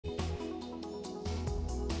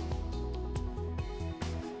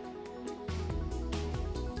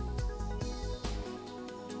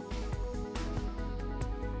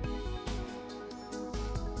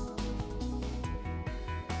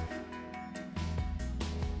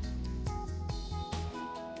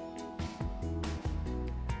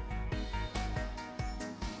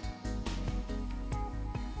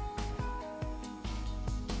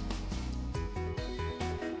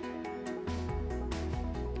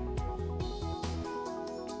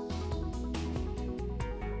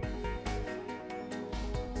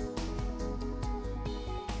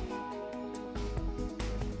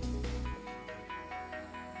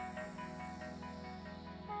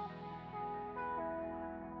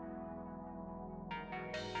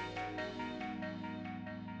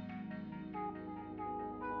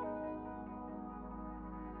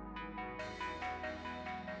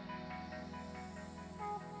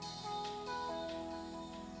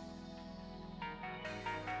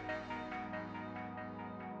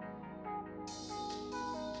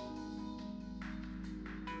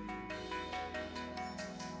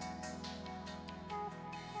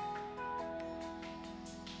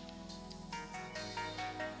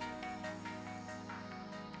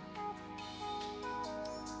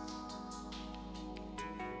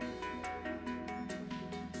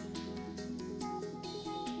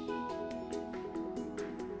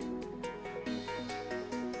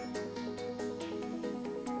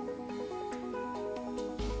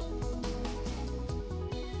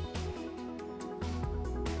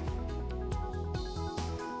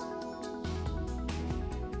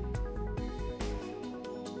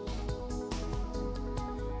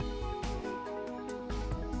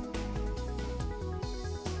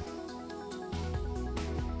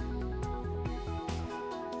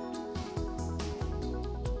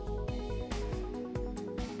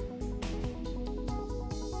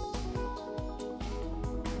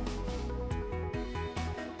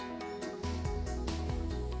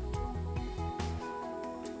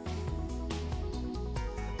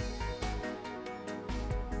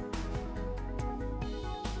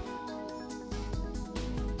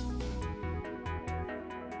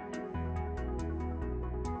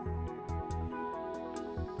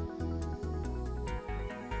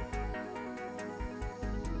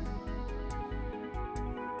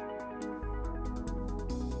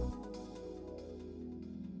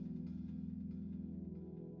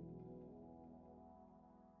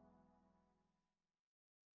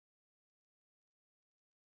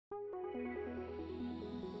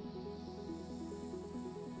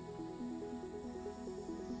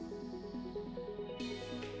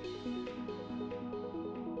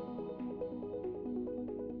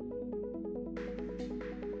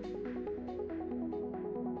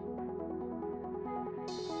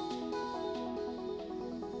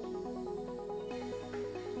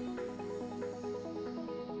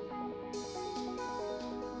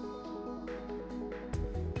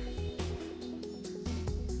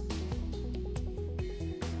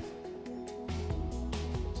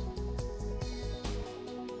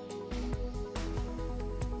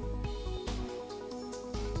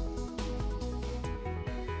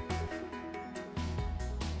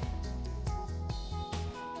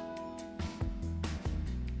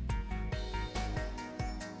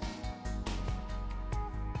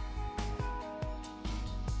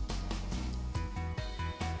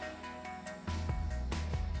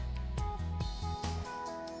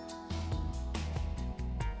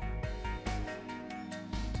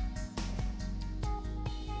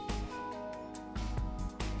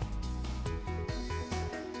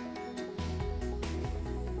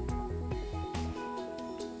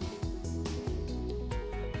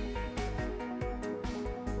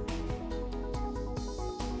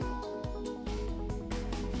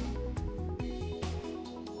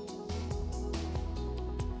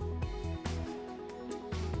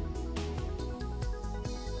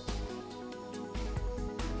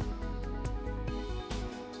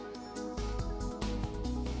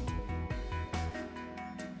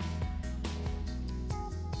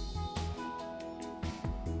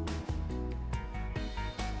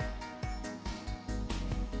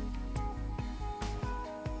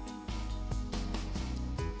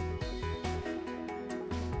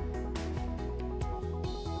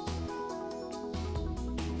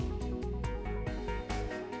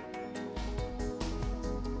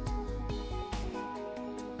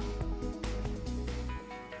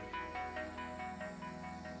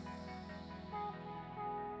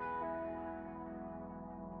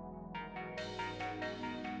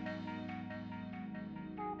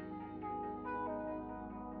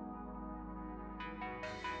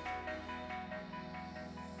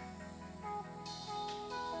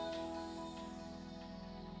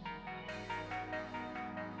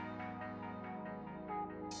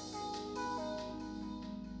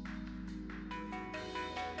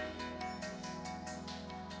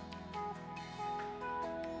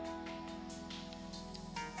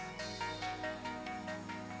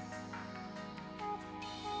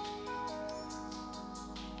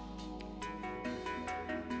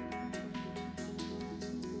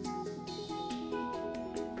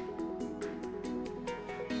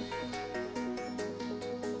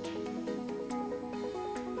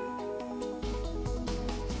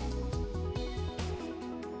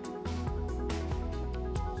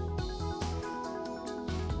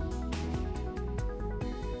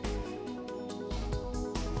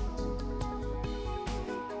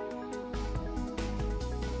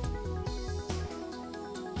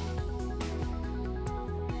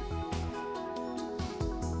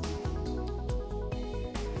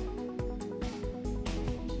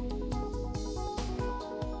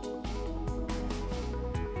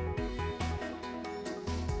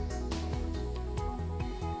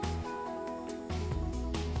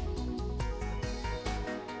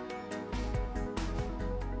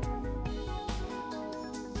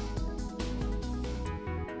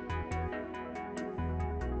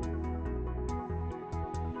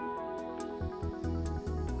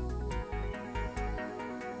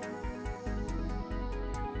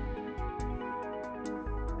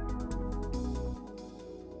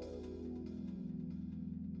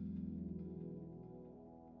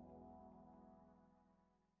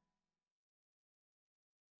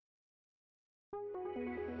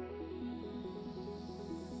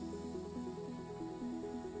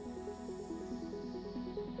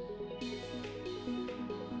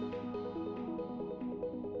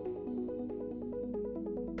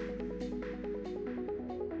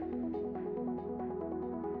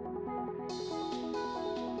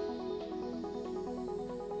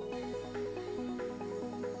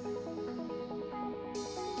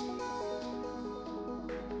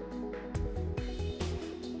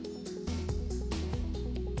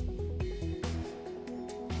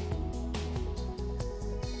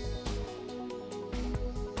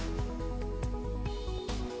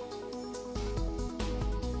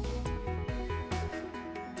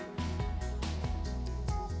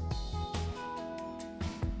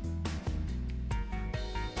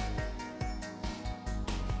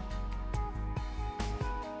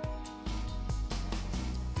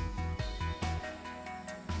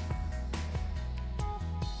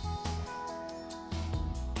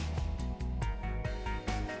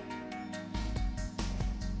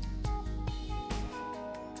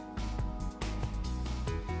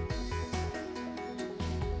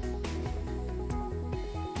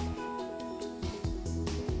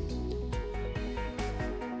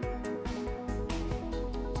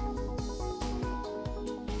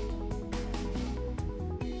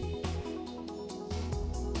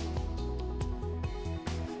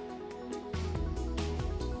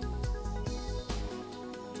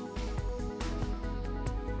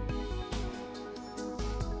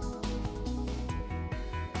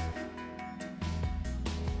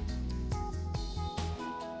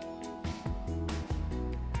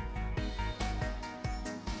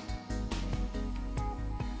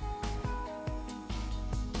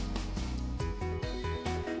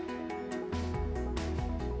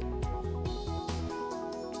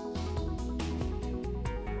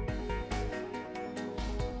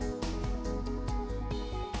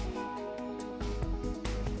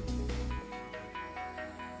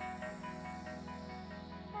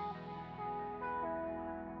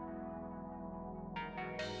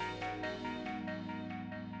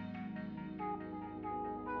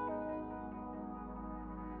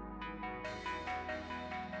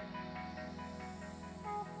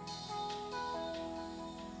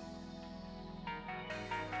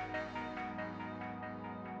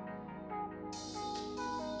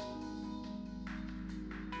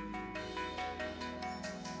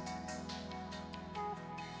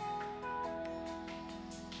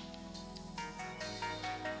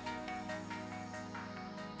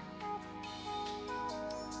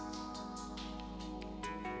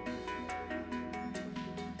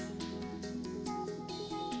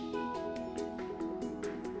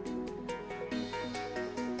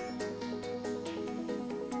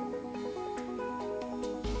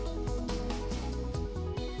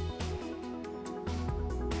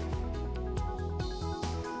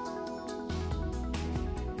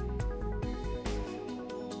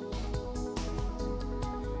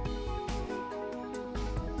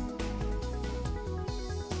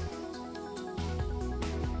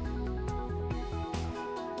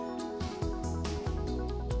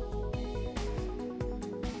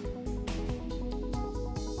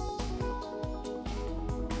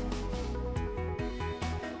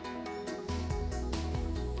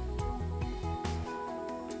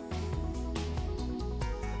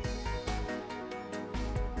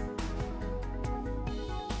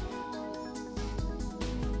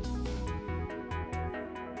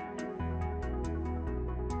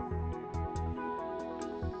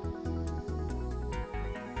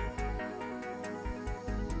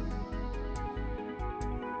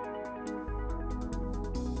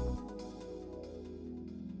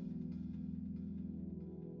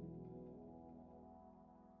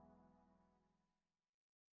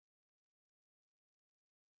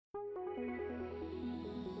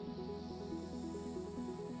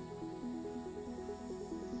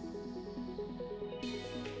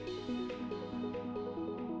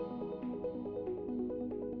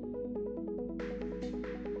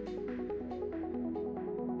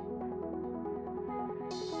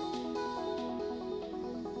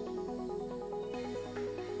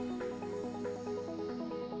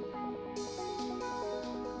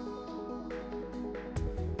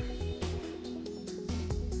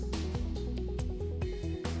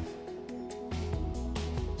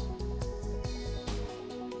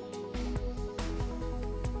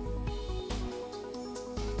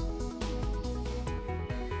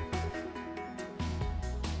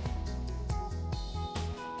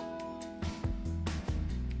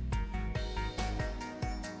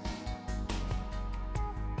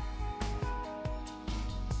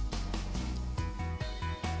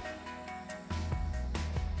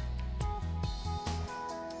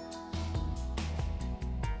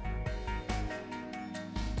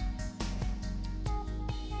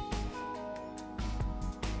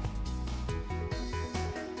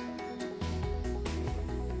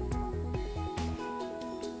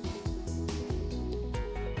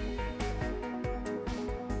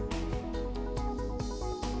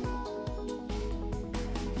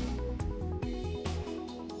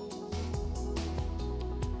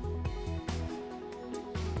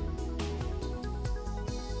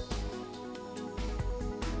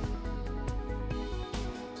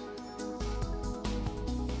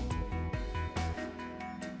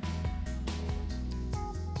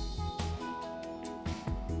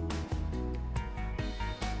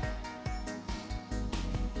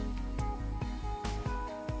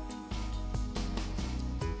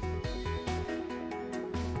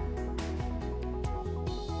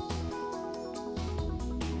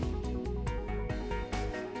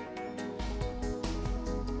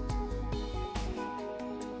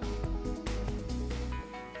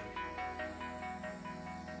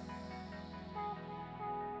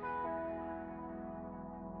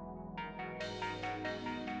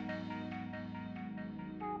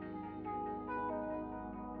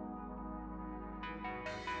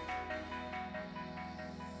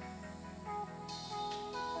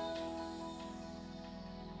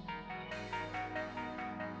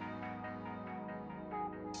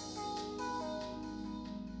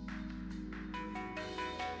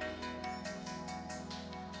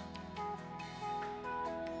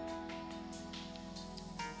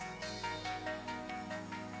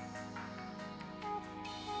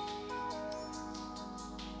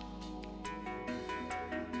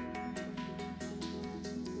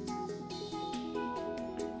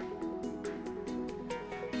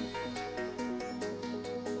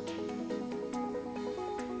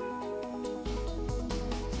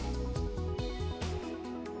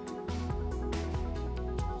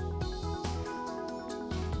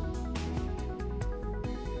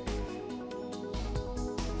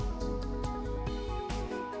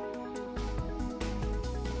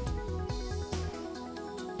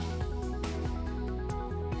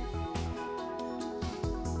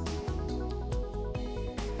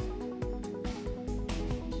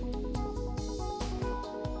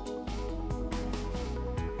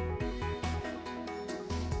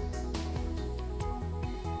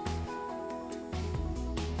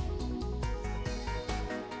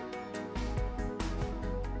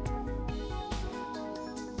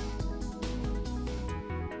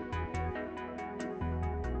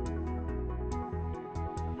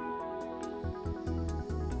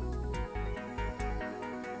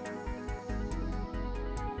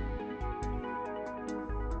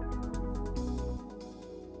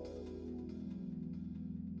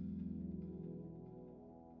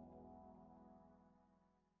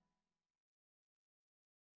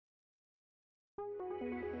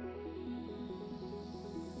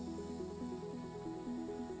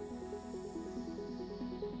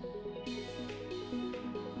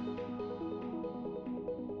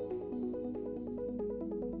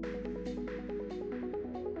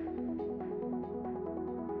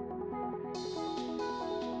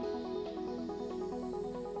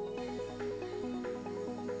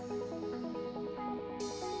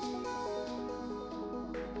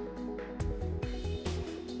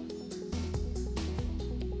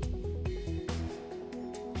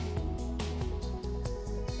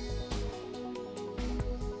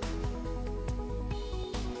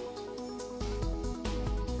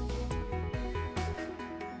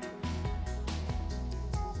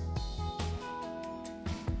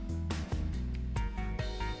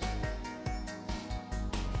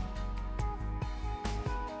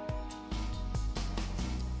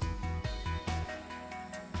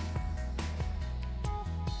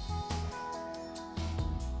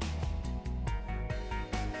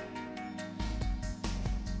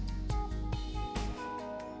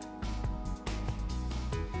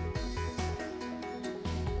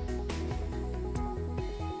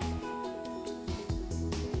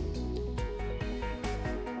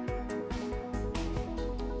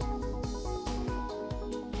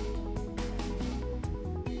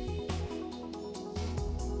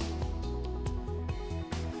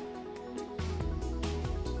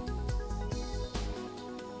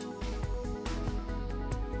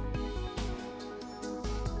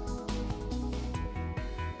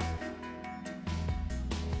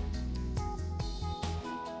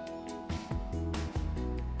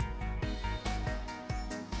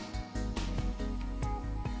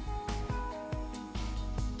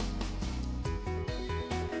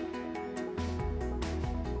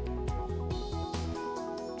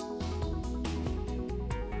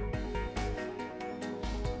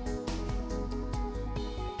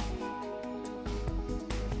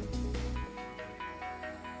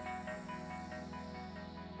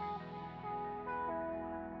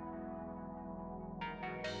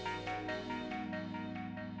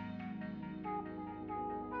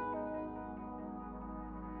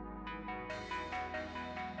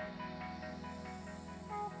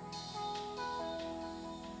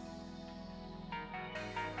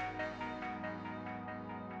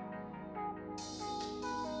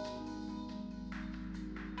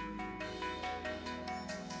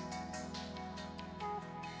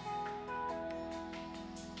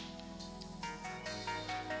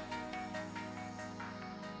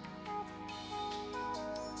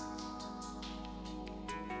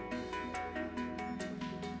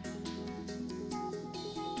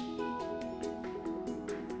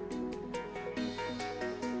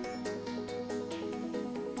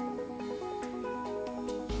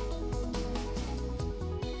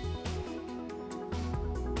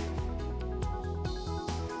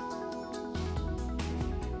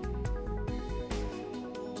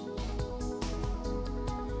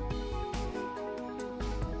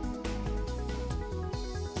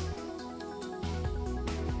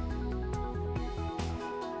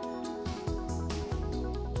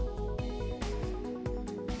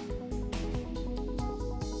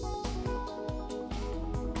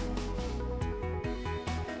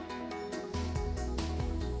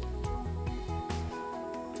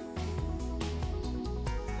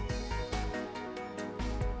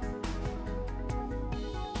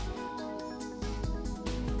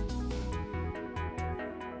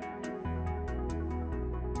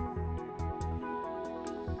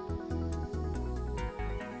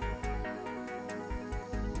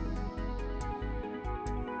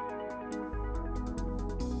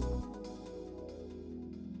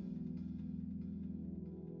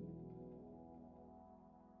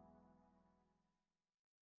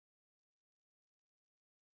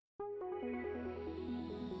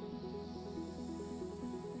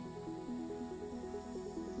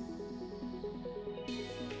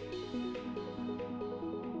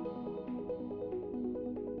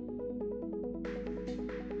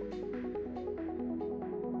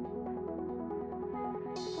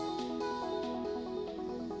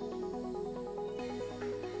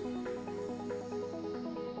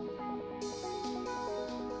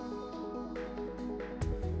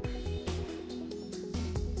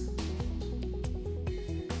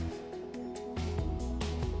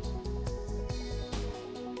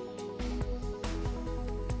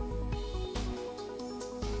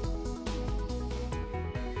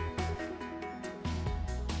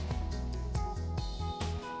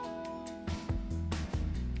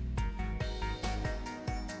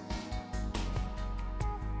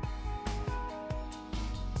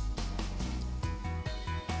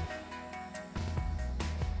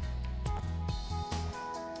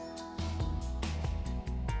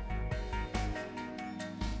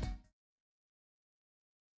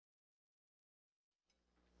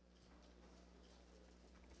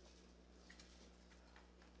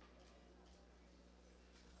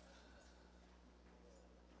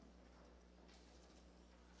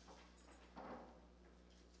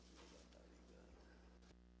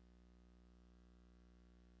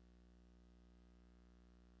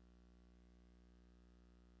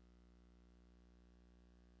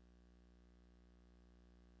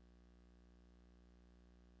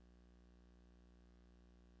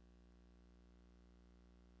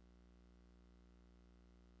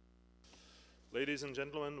Ladies and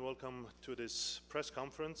gentlemen, welcome to this press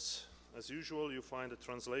conference. As usual, you find a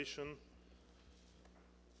translation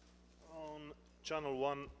on Channel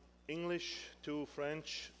 1 English, 2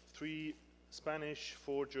 French, 3 Spanish,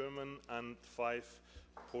 4 German, and 5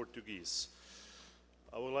 Portuguese.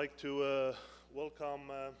 I would like to welcome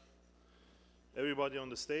everybody on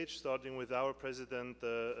the stage, starting with our president,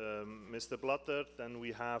 Mr. Blatter. Then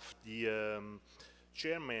we have the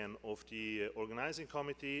chairman of the organizing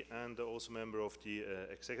committee and also member of the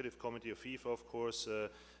executive committee of FIFA, of course,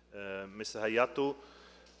 Mr. Hayatou.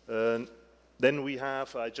 Then we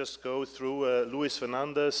have, I just go through, Luis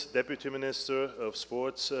Fernandez, Deputy Minister of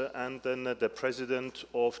Sports, and then the President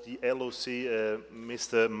of the LOC,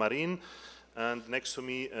 Mr. Marin, and next to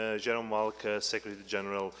me, Jerome Walk, Secretary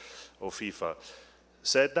General of FIFA.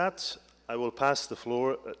 Said that, I will pass the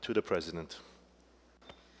floor to the President.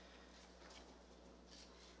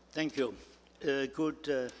 Thank you.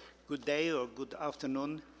 Good day or good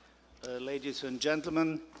afternoon, ladies and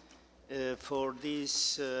gentlemen, for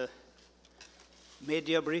this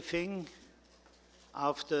media briefing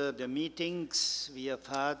after the meetings we have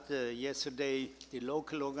had yesterday, the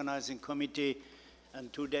local organizing committee,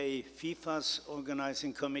 and today FIFA's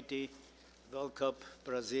organizing committee, World Cup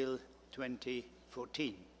Brazil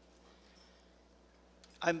 2014.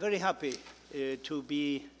 I'm very happy to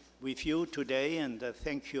be with you today, and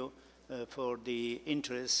thank you for the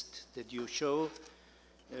interest that you show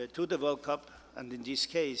to the World Cup, and in this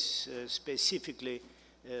case specifically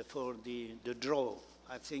for the draw.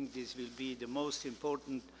 I think this will be the most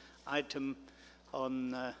important item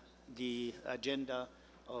on the agenda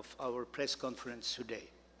of our press conference today.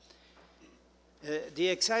 The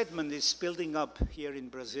excitement is building up here in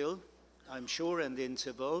Brazil, I'm sure, and in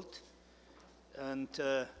the world, and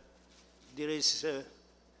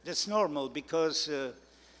that's normal, because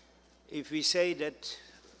if we say that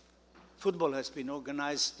football has been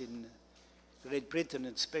organized in Great Britain,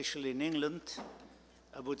 and especially in England,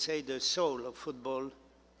 I would say the soul of football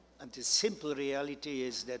and the simple reality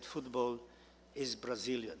is that football is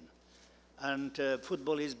Brazilian. And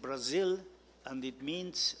football is Brazil, and it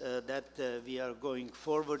means that we are going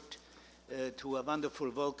forward to a wonderful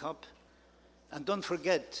World Cup. And don't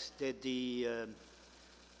forget that the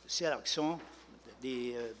selection,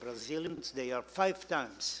 the Brazilians, they are 5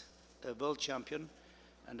 times a world champion,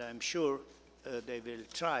 and I'm sure they will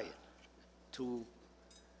try to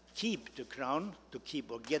keep the crown, to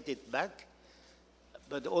keep or get it back.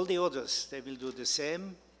 But all the others, they will do the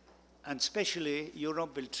same, and especially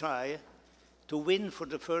Europe will try to win for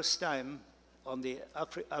the first time on the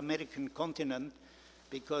American continent,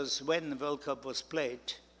 because when the World Cup was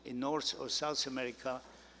played in North or South America,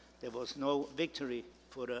 there was no victory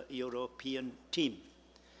for a European team.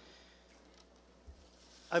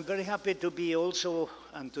 I'm very happy to be also,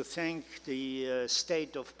 and to thank the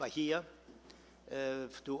state of Bahia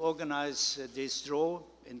to organize this draw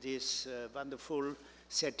in this wonderful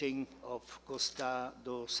setting of Costa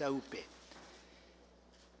do Saupe.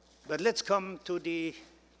 But let's come to the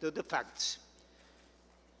facts.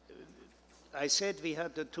 I said we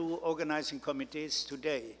had the 2 organizing committees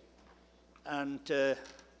today, and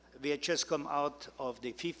we had just come out of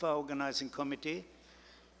the FIFA Organizing Committee,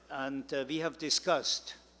 and we have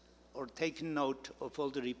discussed or taken note of all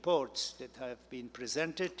the reports that have been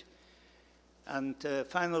presented. And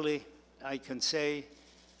finally, I can say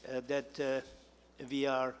that we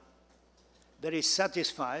are very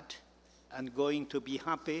satisfied and going to be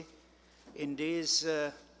happy in this,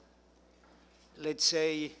 let's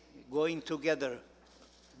say, going together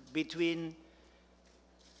between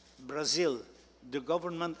Brazil, the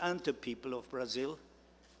government and the people of Brazil,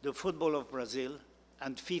 the football of Brazil,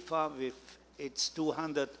 and FIFA with its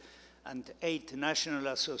 208 national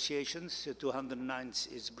associations, the 209th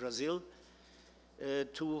is Brazil,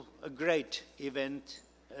 to a great event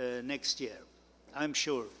next year, I'm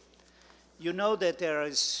sure. You know that there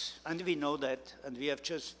is, and we know that, and we have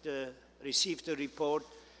just received a report,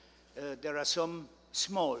 there are some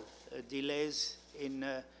small delays in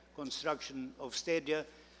construction of stadia,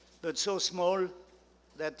 but so small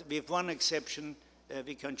that with one exception,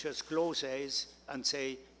 we can just close eyes and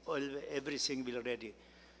say, well, everything will ready.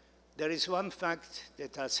 There is one fact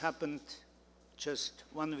that has happened just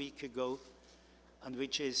 1 week ago, and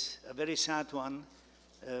which is a very sad one,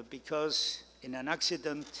 because in an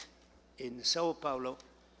accident in Sao Paulo,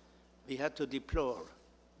 we had to deplore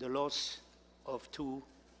the loss of 2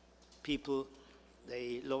 people.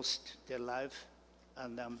 They lost their life,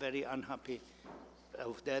 and I'm very unhappy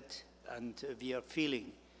of that, and we are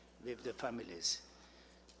feeling with the families.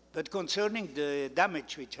 But concerning the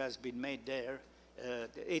damage which has been made there,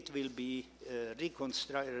 it will be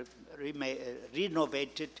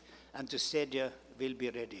renovated and the stadium will be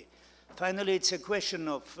ready. Finally, it's a question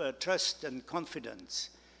of trust and confidence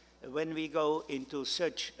when we go into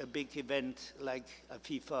such a big event like a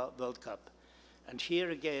FIFA World Cup. And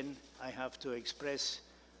here again, I have to express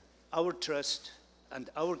our trust and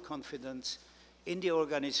our confidence in the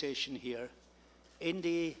organization here, in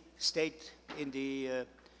the state, in the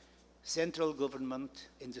central government,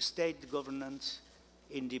 in the state governance,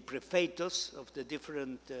 in the prefeitos of the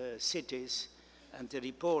different cities, and the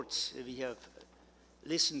reports we have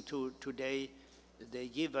listened to today, they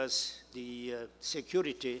give us the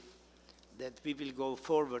security that we will go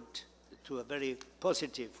forward to a very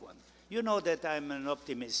positive one. You know that I'm an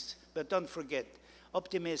optimist, but don't forget,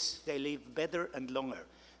 optimists, they live better and longer.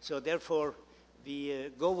 So therefore,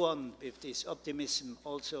 we go on with this optimism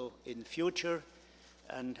also in future,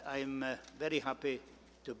 and I'm very happy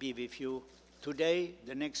to be with you today,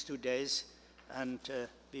 the next 2 days, and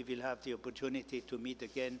we will have the opportunity to meet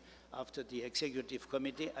again after the Executive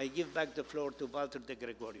Committee. I give back the floor to Walter de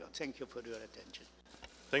Gregorio. Thank you for your attention.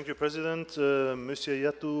 Thank you, President. Monsieur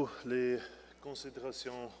Yatou, les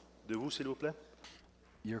considérations de vous, s'il vous plaît.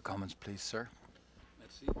 Your comments, please, sir.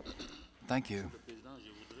 Thank you.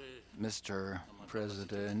 Mr.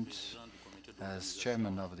 President, as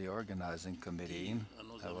chairman of the organizing committee,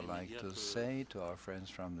 I would like to say to our friends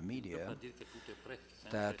from the media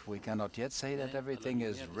that we cannot yet say that everything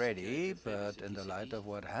is ready, but in the light of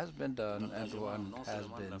what has been done and what has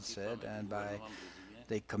been said, and by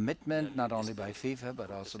the commitment not only by FIFA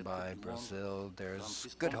but also by Brazil,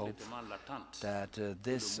 there's good hope that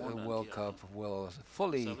this World Cup will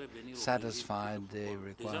fully satisfy the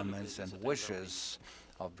requirements and wishes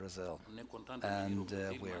of Brazil. And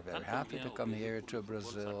we are very happy to come here to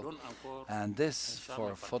Brazil, and this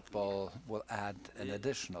for football will add an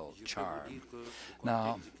additional charm.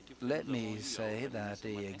 Now, let me say that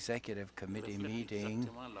the executive committee meeting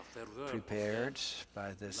prepared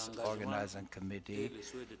by this organizing committee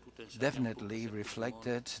definitely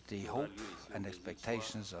reflected the hope and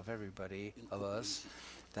expectations of everybody of us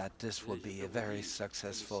that this will be a very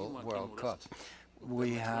successful World Cup.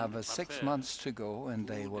 We have 6 months to go, and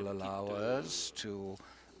they will allow us to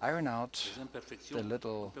iron out the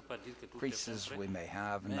little creases we may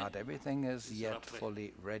have. Not everything is yet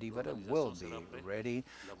fully ready, but it will be ready.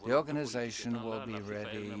 The organization will be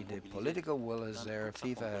ready. The political will is there.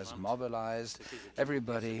 FIFA has mobilized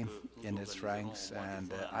everybody in its ranks,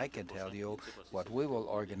 and I can tell you what we will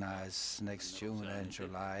organize next June and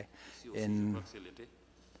July in,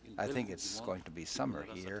 I think it's going to be summer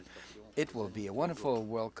here. It will be a wonderful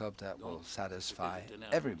World Cup that will satisfy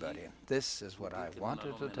everybody. This is what I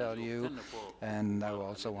wanted to tell you, and I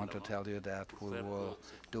also want to tell you that we will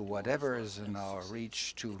do whatever is in our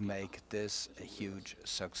reach to make this a huge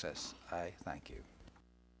success. I thank you.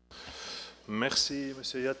 Merci,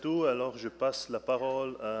 Monsieur Yatou. Alors, je passe la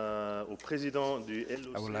parole au président du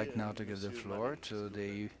LOC. I would like now to give the floor to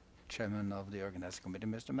the chairman of the organizing committee,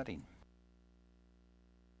 Mr. Marin.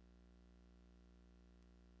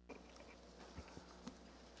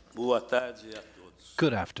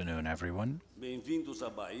 Good afternoon, everyone.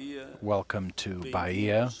 Welcome to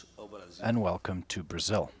Bahia and welcome to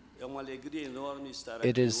Brazil.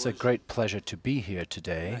 It is a great pleasure to be here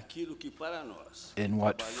today in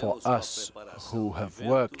what for us who have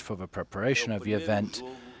worked for the preparation of the event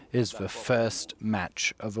is the first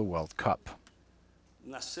match of the World Cup.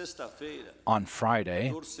 On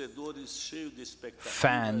Friday,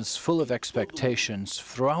 fans full of expectations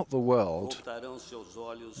throughout the world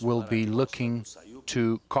will be looking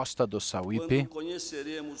to Costa do Sauípe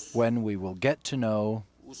when we will get to know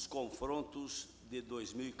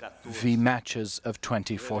the matches of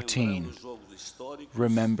 2014,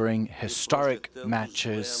 remembering historic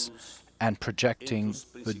matches and projecting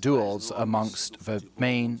the duels amongst the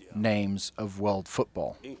main names of world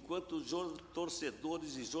football.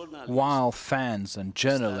 While fans and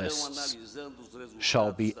journalists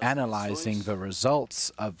shall be analyzing the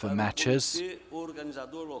results of the matches,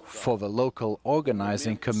 for the local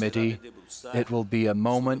organizing committee, it will be a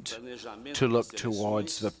moment to look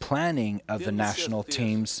towards the planning of the national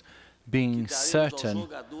teams, being certain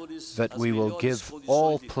that we will give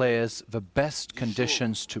all players the best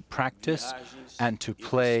conditions to practice and to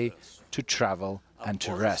play, to travel and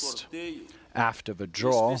to rest. After the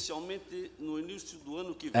draw,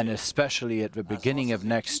 and especially at the beginning of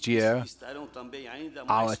next year,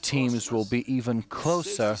 our teams will be even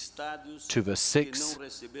closer to the 6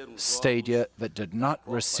 stadia that did not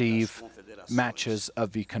receive matches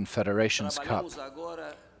of the Confederations Cup.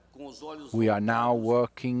 We are now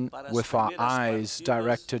working with our eyes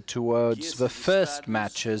directed towards the first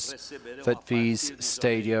matches that these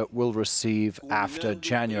stadia will receive after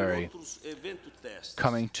January,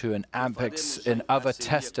 coming to an apex in other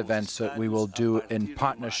test events that we will do in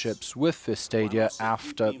partnerships with the stadia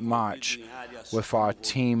after March, with our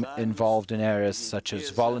team involved in areas such as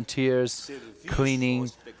volunteers, cleaning,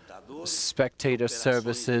 spectator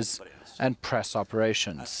services, and press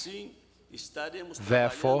operations.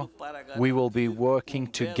 Therefore, we will be working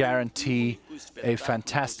to guarantee a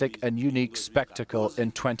fantastic and unique spectacle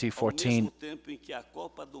in 2014,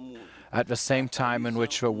 at the same time in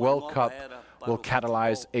which the World Cup will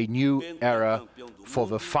catalyze a new era for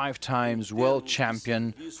the 5-time world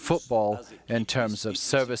champion football in terms of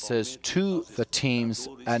services to the teams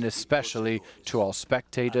and especially to all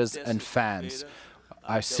spectators and fans.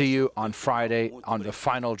 I see you on Friday on the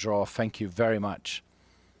final draw. Thank you very much.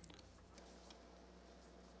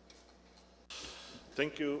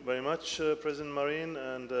 Thank you very much, President Marin.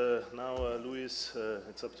 And now, Luis,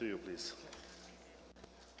 it's up to you, please.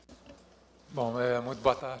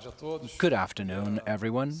 Good afternoon,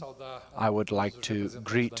 everyone. I would like to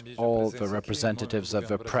greet all the representatives of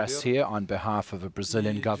the press here on behalf of the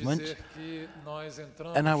Brazilian government.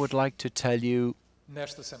 And I would like to tell you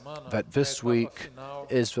that this week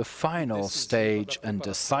is the final stage and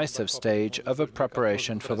decisive stage of a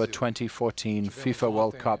preparation for the 2014 FIFA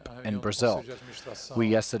World Cup in Brazil. We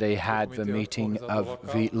yesterday had the meeting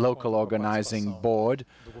of the local organizing board,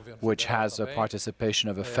 which has a participation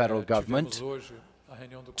of the federal government.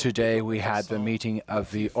 Today we had the meeting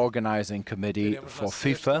of the organizing committee for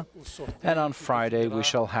FIFA, and on Friday we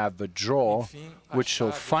shall have the draw, which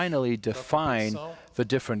shall finally define the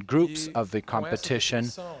different groups of the competition,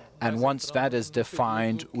 and once that is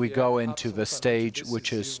defined, we go into the stage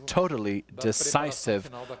which is totally decisive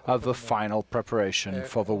of the final preparation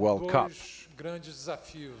for the World Cup.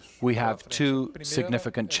 We have two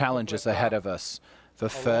significant challenges ahead of us. The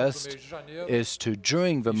first is to,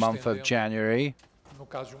 during the month of January,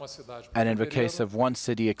 and in the case of one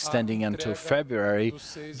city extending until February,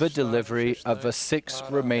 the delivery of the 6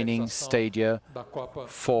 remaining stadia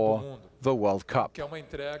for the World Cup.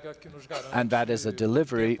 And that is a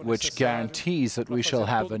delivery which guarantees that we shall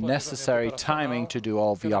have the necessary timing to do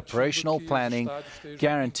all the operational planning,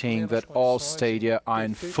 guaranteeing that all stadia are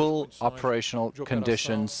in full operational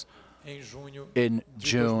conditions in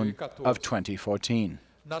June of 2014.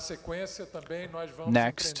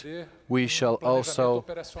 Next, we shall also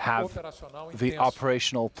have the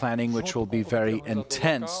operational planning, which will be very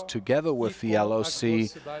intense, together with the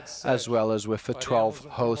LOC, as well as with the 12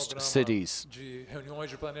 host cities.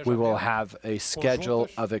 We will have a schedule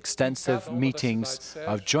of extensive meetings,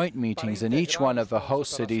 of joint meetings in each one of the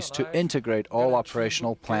host cities to integrate all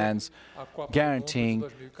operational plans, guaranteeing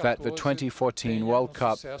that the 2014 World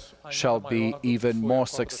Cup shall be even more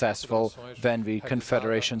successful than the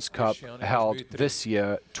Confederations Cup held this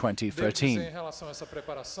year, 2013.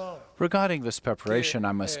 Regarding this preparation,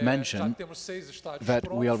 I must mention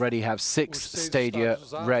that we already have 6 stadia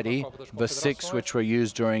ready, the 6 which were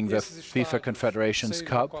used during the FIFA Confederations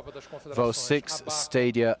Cup. Those 6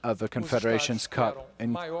 stadia of the Confederations Cup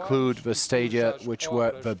include the stadia which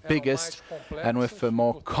were the biggest and with the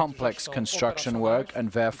more complex construction work,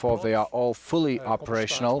 and therefore they are all fully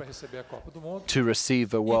operational to receive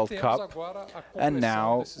the World Cup. And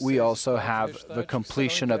now we also have the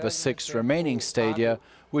completion of the 6 remaining stadia,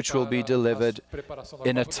 which will be delivered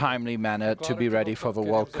in a timely manner to be ready for the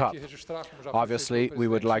World Cup. Obviously, we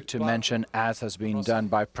would like to mention, as has been done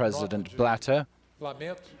by President Blatter,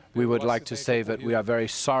 we would like to say that we are very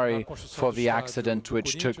sorry for the accident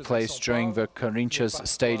which took place during the Corinthians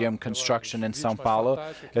Stadium construction in São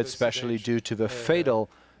Paulo, especially due to the fatal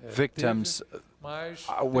victims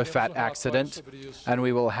with that accident, and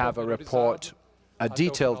we will have a report, a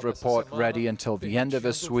detailed report ready until the end of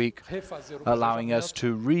this week, allowing us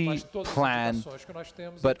to re-plan,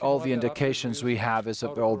 but all the indications we have is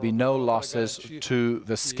that there will be no losses to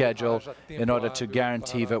the schedule in order to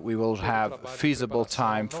guarantee that we will have feasible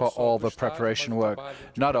time for all the preparation work,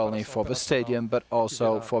 not only for the stadium, but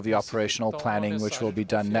also for the operational planning, which will be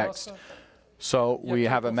done next. So we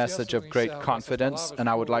have a message of great confidence, and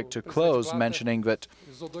I would like to close mentioning that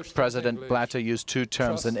President Blatter used 2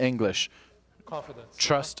 terms in English: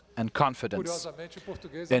 trust and confidence.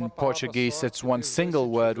 In Portuguese, it's one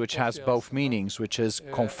single word which has both meanings, which is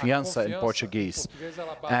confiança in Portuguese.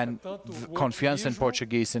 And confiança in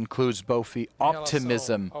Portuguese includes both the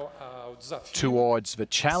optimism towards the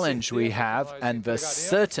challenge we have and the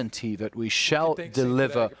certainty that we shall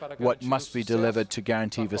deliver what must be delivered to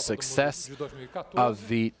guarantee the success of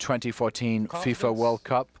the 2014 FIFA World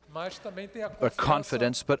Cup. a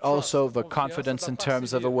confidence, but also the confidence in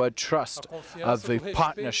terms of the word trust, of the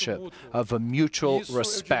partnership, of the mutual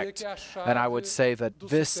respect. And I would say that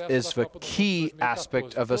this is the key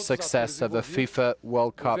aspect of the success of the FIFA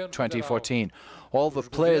World Cup 2014. All the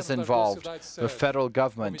players involved, the federal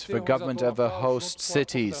government, the government of the host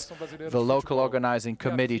cities, the local organizing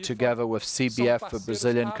committee together with CBF, the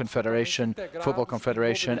Brazilian Confederation, Football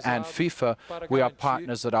Confederation, and FIFA, we are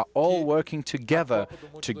partners that are all working together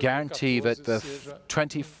to guarantee that the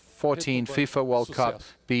 2014 FIFA World Cup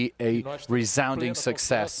be a resounding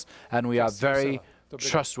success. And we are very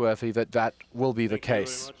trustworthy that that will be the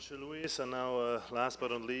case. Thank you very much, Luis. And now, last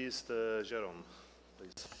but not least, Jérôme,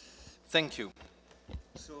 please. Thank you.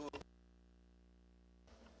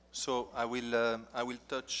 So I will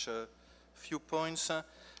touch a few points.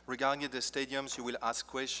 Regarding the stadiums, you will ask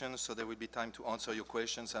questions, so there will be time to answer your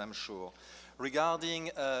questions, I'm sure.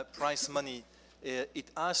 Regarding prize money,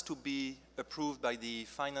 it has to be approved by the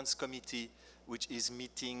Finance Committee, which is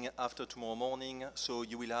meeting after tomorrow morning. So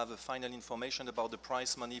you will have a final information about the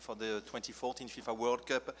prize money for the 2014 FIFA World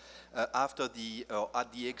Cup after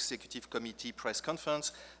at the Executive Committee press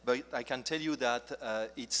conference. But I can tell you that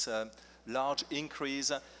it's a large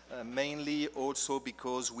increase, mainly also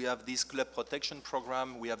because we have this club protection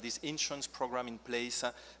program, we have this insurance program in place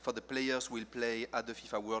for the players who will play at the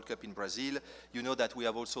FIFA World Cup in Brazil. You know that we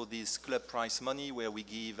have also this club prize money where we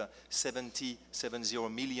give 70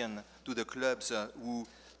 million to the clubs who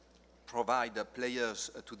provide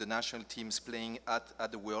players to the national teams playing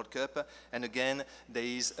at the World Cup. And again, there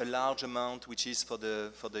is a large amount which is for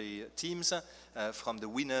the teams, from the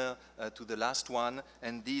winner to the last one,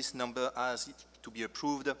 and this number has to be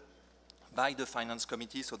approved by the Finance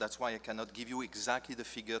Committee, so that's why I cannot give you exactly the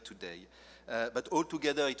figure today. But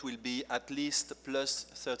altogether it will be at least plus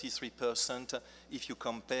 33% if you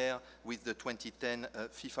compare with the 2010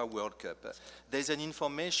 FIFA World Cup. There's an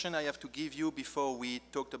information I have to give you before we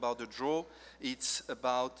talked about the draw. It's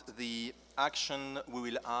about the action we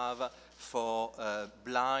will have for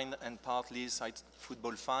blind and partly sighted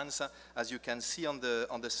football fans. As you can see on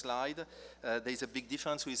the slide, there's a big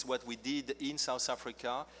difference with what we did in South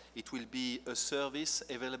Africa. It will be a service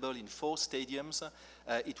available in 4 stadiums.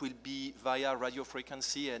 It will be via radio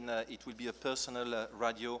frequency, and it will be a personal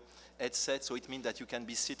radio headset, so it means that you can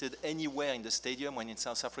be seated anywhere in the stadium, when in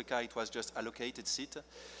South Africa it was just allocated seat.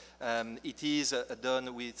 It is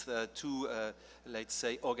done with 2, let's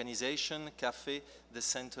say, organizations, CAFE, the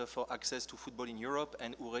Center for Access to Football in Europe,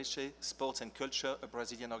 and Ureche Sports and Culture, a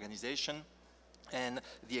Brazilian organization. And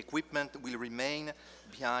the equipment will remain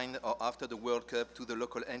behind or after the World Cup to the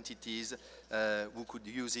local entities who could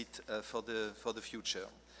use it for the future.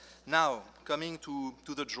 Now, coming to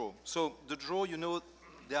the draw. So the draw, you know,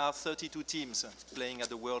 there are 32 teams playing at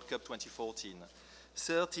the World Cup 2014.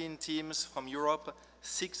 13 teams from Europe,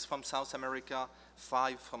 6 from South America,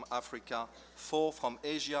 5 from Africa, 4 from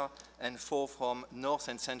Asia, and 4 from North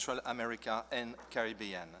and Central America and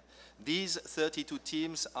Caribbean. These 32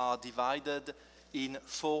 teams are divided in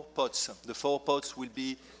 4 pots. The 4 pots will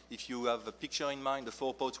be, if you have a picture in mind, the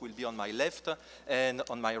 4 pots will be on my left, and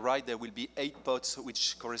on my right there will be 8 pots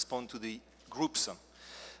which correspond to the groups.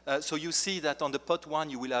 So you see that on the pot 1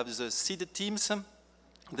 you will have the seeded teams.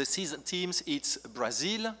 The seeded teams, it's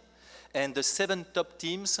Brazil, and the 7 top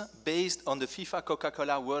teams based on the FIFA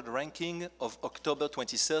Coca-Cola World Ranking of October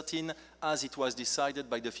 2013, as it was decided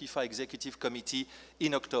by the FIFA Executive Committee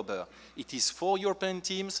in October. It is 4 European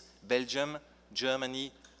teams, Belgium,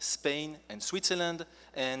 Germany, Spain, and Switzerland,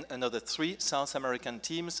 and another 3 South American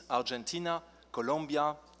teams, Argentina,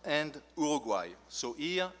 Colombia, and Uruguay. So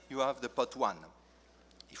here you have the pot 1.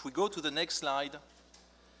 If we go to the next slide,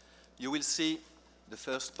 you will see the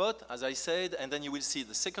first pot, as I said, and then you will see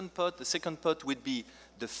the second pot. The second pot will be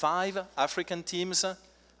the 5 African teams,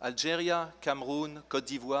 Algeria, Cameroon, Côte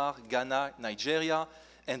d'Ivoire, Ghana, Nigeria,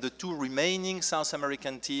 and the 2 remaining South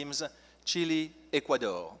American teams, Chile,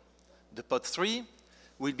 Ecuador. The pot 3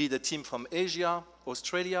 will be the team from Asia,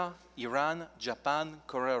 Australia, Iran, Japan,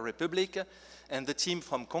 Korea Republic, and the team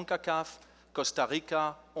from CONCACAF, Costa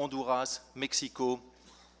Rica, Honduras, Mexico,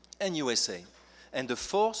 and USA. And the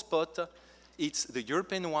 4th pot, it's the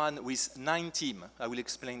European one with 9 teams, I will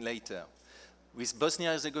explain later, with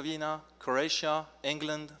Bosnia-Herzegovina, Croatia,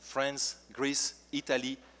 England, France, Greece,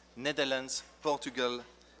 Italy, Netherlands, Portugal,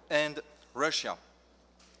 and Russia.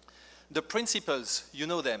 The principles, you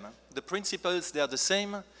know them. The principles, they are the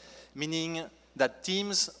same, meaning that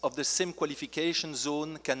teams of the same qualification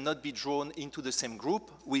zone cannot be drawn into the same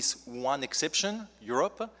group, with one exception,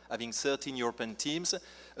 Europe, having 13 European teams.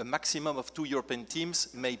 A maximum of 2 European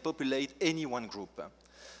teams may populate any one group.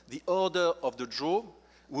 The order of the draw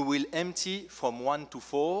we will empty from 1 to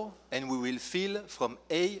 4, and we will fill from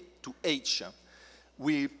A to H.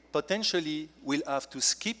 We potentially will have to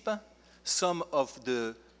skip some of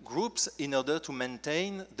the groups in order to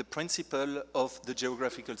maintain the principle of the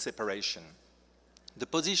geographical separation. The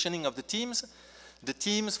positioning of the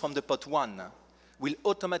teams from the pot 1 will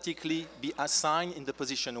automatically be assigned in the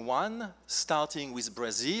position 1, starting with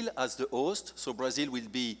Brazil as the host. So Brazil will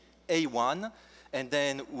be A1, and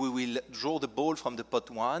then we will draw the ball from the pot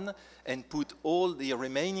 1 and put all the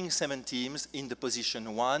remaining 7 teams in the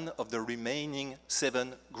position 1 of the remaining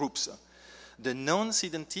 7 groups. The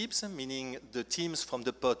non-seeded teams, meaning the teams from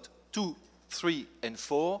the pot 2, 3, and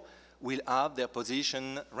 4, will have their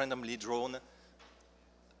position randomly drawn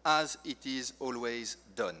as it is always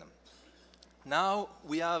done. Now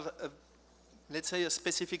we have, let's say, a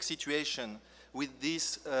specific situation with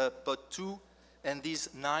this pot 2 and these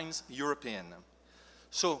 9th European.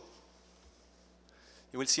 So,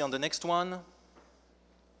 you will see on the next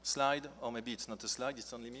slide, or maybe it's not a slide,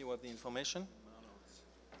 it's only me who have the information.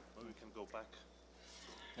 Well, we can go back.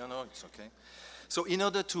 No, it's okay. So in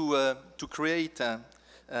order to create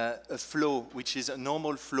a flow, which is a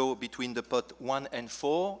normal flow between the pot 1 and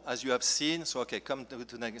 4, as you have seen. So, okay, come to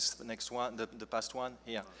the next one, the past one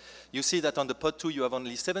here. You see that on the pot 2, you have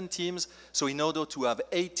only 7 teams. So in order to have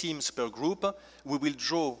 8 teams per group, we will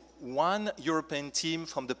draw 1 European team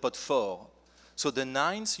from the pot 4. So the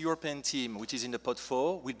 9th European team, which is in the pot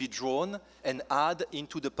 4, will be drawn and add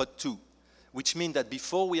into the pot 2, which means that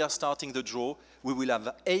before we are starting the draw, we will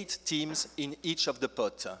have 8 teams in each of the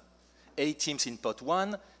pot. 8 teams in pot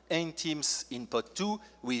 1, 8 teams in pot 2,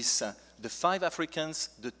 with the 5 Africans,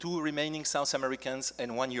 the 2 remaining South Americans,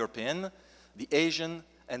 and 1 European, the Asian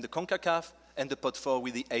and the CONCACAF, and the pot 4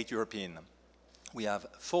 with the 8 European. We have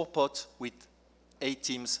 4 pots with 8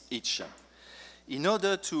 teams each. In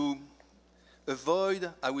order to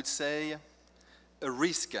avoid, I would say, a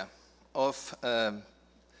risk of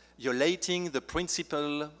violating the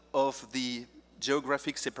principle of the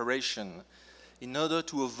geographic separation, in order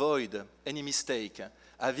to avoid any mistake,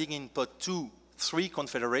 having in pot 2 3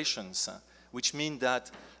 confederations, which means that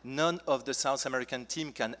none of the South American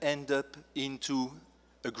team can end up into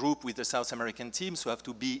a group with the South American team, so have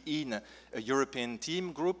to be in a European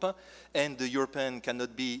team group, and the European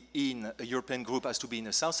cannot be in a European group, has to be in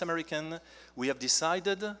a South American. We have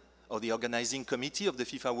decided, or the organizing committee of the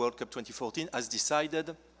FIFA World Cup 2014 has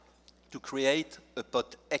decided to create a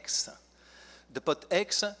pot X. The pot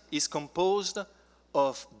X is composed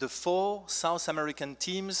of the 4 South American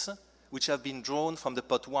teams which have been drawn from the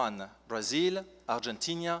pot 1, Brazil,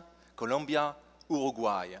 Argentina, Colombia,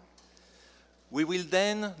 Uruguay. We will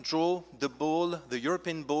then draw the ball, the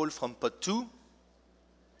European ball from pot 2,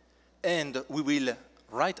 and we will,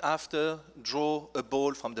 right after, draw a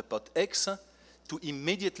ball from the pot X to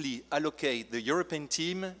immediately allocate the European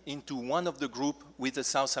team into one of the group with the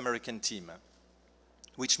South American team,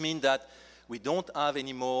 which means that we don't have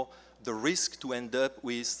anymore the risk to end up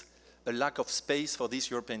with a lack of space for this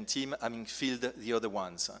European team having filled the other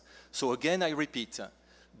ones. So again, I repeat,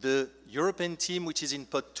 the European team which is in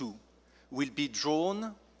pot 2 will be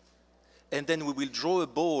drawn, and then we will draw a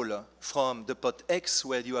ball from the pot X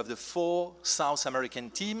where you have the 4 South American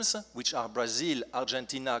teams, which are Brazil,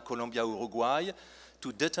 Argentina, Colombia, Uruguay,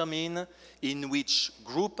 to determine in which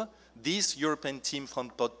group this European team from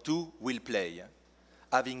pot 2 will play.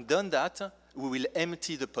 Having done that, we will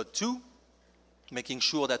empty the pot 2, making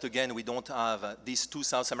sure that, again, we don't have these 2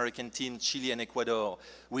 South American teams, Chile and Ecuador,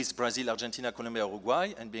 with Brazil, Argentina, Colombia,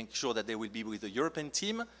 Uruguay, and being sure that they will be with the European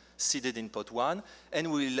team, seated in pot 1,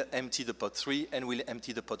 and we'll empty the pot 3, and we'll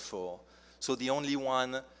empty the pot 4. So the only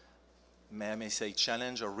one, I may say,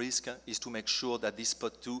 challenge or risk is to make sure that this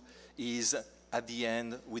pot 2 is at the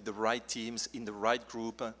end with the right teams in the right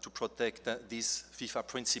group to protect this FIFA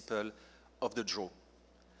principle of the draw.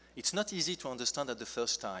 It's not easy to understand at the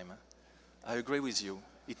first time. I agree with you.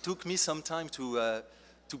 It took me some time to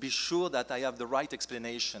be sure that I have the right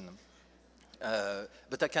explanation.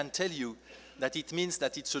 But I can tell you that it means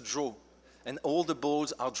that it's a draw, and all the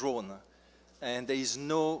balls are drawn. And there is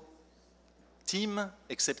no team,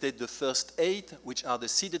 except the first 8, which are the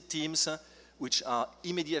seeded teams, which are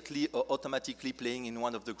immediately or automatically playing in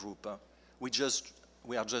one of the group. We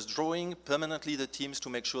are just drawing permanently the teams to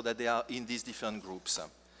make sure that they are in these different groups.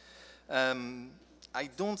 I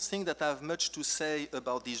don't think that I have much to say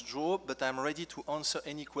about this draw, but I'm ready to answer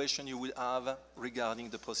any question you will have regarding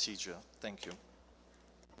the procedure. Thank you.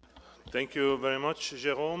 Thank you very much,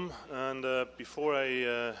 Jérôme. And before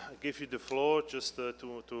I give you the floor, just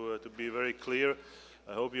to be very clear,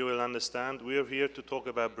 I hope you will understand, we are here to talk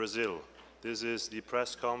about Brazil. This is the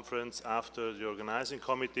press conference after the organizing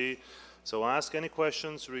committee. So ask any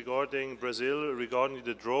questions regarding Brazil, regarding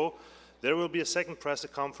the draw. There will be a second press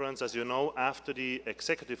conference, as you know, after the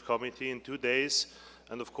executive committee in 2 days.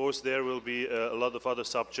 And of course, there will be a lot of other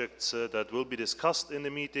subjects that will be discussed in the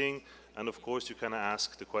meeting. And of course, you can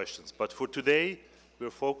ask the questions. But for today, we're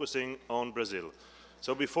focusing on Brazil.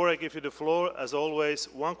 So before I give you the floor, as always,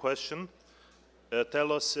 one question.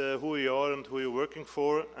 Tell us who you are and who you're working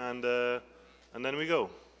for, and then we go.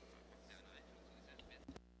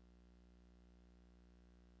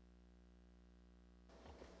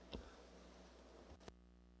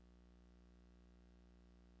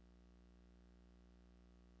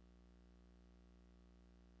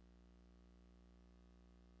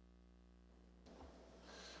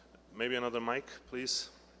 Maybe another mic, please.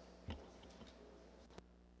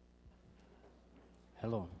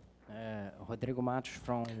 Hello, Rodrigo Matos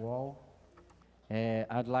from WAL.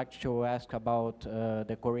 I'd like to ask about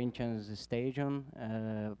the Corinthians Stadium.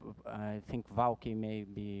 I think Valky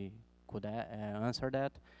maybe could answer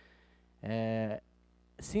that.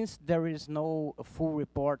 Since there is no full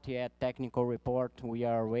report yet, technical report, we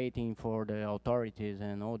are waiting for the authorities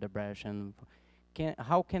and Odebrecht. And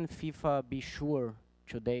how can FIFA be sure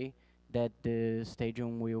today that the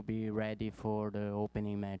stadium will be ready for the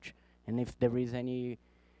opening match? And if there is any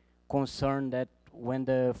concern that when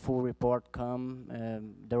the full report comes,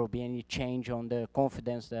 there will be any change on the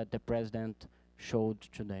confidence that the president showed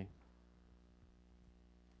today?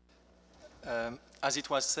 As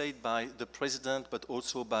it was said by the president, but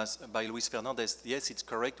also by Luis Fernandez, yes, it's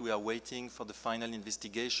correct. We are waiting for the final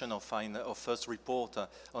investigation or first report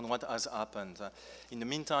on what has happened. In the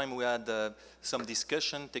meantime, we had some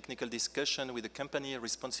discussion, technical discussion with the company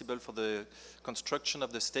responsible for the construction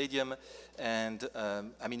of the stadium. And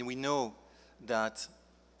I mean, we know that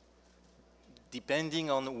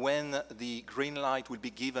depending on when the green light will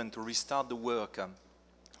be given to restart the work,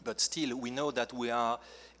 but still we know that we are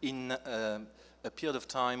in a period of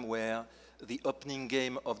time where the opening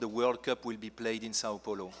game of the World Cup will be played in Sao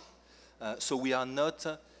Paulo. So we are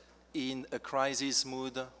not in a crisis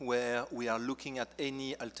mood where we are looking at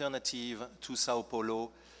any alternative to Sao Paulo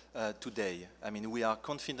today. I mean, we are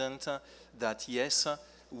confident that yes,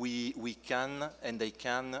 we can and they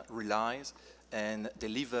can realize and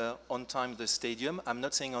deliver on time the stadium. I'm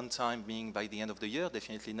not saying on time being by the end of the year,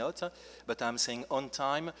 definitely not, but I'm saying on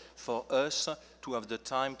time for us to have the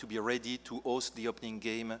time to be ready to host the opening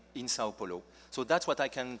game in Sao Paulo. So that's what I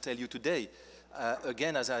can tell you today.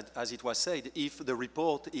 Again, as it was said, if the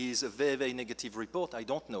report is a very, very negative report, I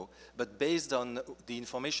don't know. But based on the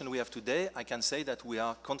information we have today, I can say that we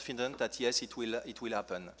are confident that yes, it will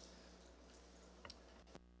happen.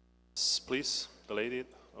 Please, the lady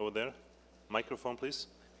over there. Microphone, please.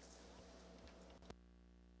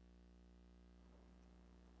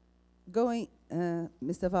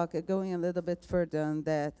 Mr. Valke, going a little bit further on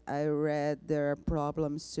that, I read there are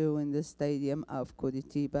problems too in the stadium of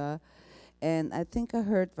Curitiba. And I think I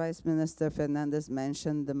heard Vice Minister Fernandez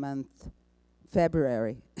mention the month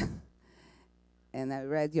February. And I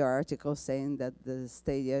read your article saying that the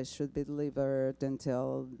stadium should be delivered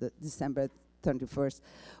until December 21st.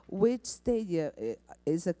 Which stadia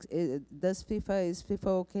is FIFA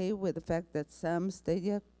okay with the fact that some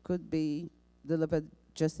stadia could be delivered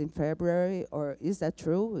just in February, or is that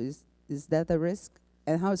true? Is that a risk?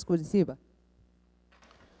 And how is Curitiba?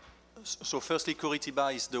 So firstly,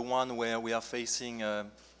 Curitiba is the one where we are facing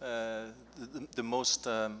the most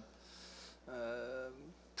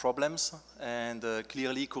problems, and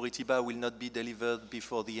clearly Curitiba will not be delivered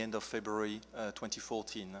before the end of February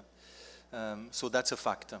 2014. So that's a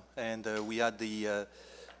fact. And we had the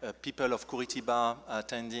people of Curitiba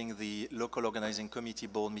attending the local organizing committee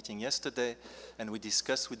board meeting yesterday, and we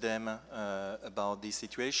discussed with them about this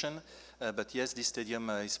situation. But yes, this stadium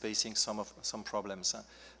is facing some problems.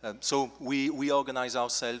 So we organize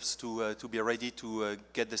ourselves to be ready to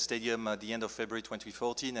get the stadium at the end of February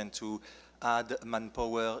 2014 and to add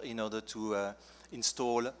manpower in order to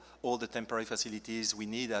install all the temporary facilities we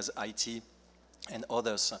need as IT and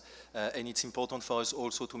others. And it's important for us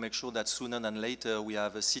also to make sure that sooner than later we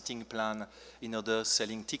have a seating plan in order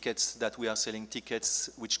selling tickets, that we are selling tickets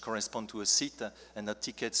which correspond to a seat and not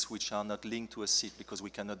tickets which are not linked to a seat, because we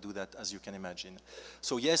cannot do that, as you can imagine.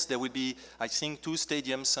 So yes, there will be, I think, 2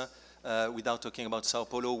 stadiums, without talking about Sao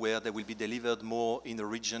Paulo, where they will be delivered more in the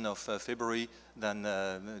region of February than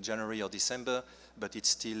January or December, but it's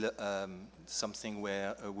still something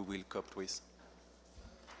where we will cope with.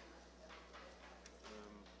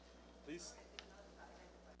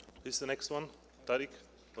 Please, the next one. Tariq,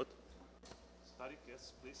 what? Tariq,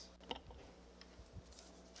 yes, please.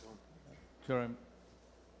 Jerome,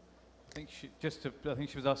 I think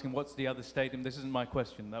she was asking what's the other stadium. This isn't my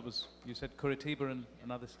question. That was, you said Curitiba and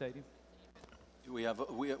another stadium? We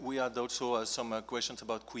had also some questions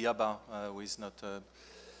about Cuiabá, who is not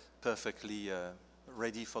perfectly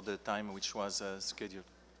ready for the time which was scheduled.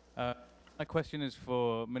 My question is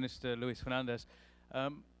for Minister Luis Fernandez.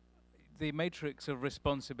 The matrix of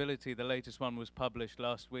responsibility, the latest one was published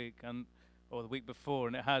last week or the week before,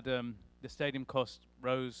 and it had the stadium cost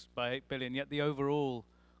rose by 8 billion, yet the overall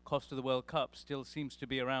cost of the World Cup still seems to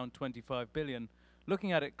be around 25 billion.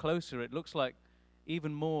 Looking at it closer, it looks like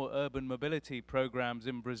even more urban mobility programs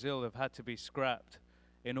in Brazil have had to be scrapped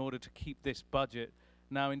in order to keep this budget.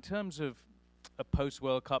 Now, in terms of a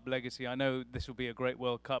post-World Cup legacy, I know this will be a great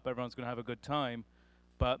World Cup, everyone's going to have a good time,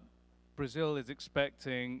 but Brazil is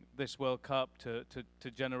expecting this World Cup to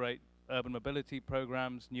generate urban mobility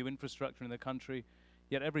programs, new infrastructure in the country,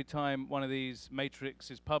 yet every time one of these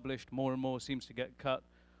matrix is published, more and more seems to get cut.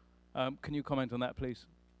 Can you comment on that, please?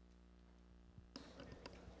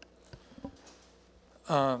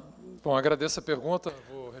 I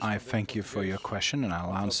thank you for your question, and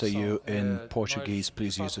I'll answer you in Portuguese.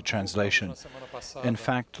 Please use the translation. In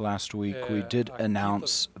fact, last week we did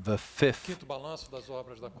announce the fifth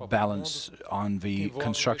balance on the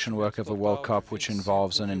construction work of the World Cup, which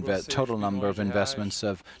involves a total number of investments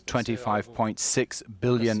of 25.6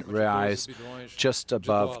 billion reais, just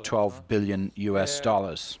above 12 billion US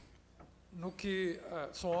dollars.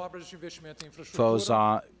 Those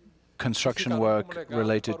are construction work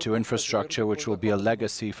related to infrastructure, which will be a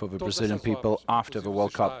legacy for the Brazilian people after the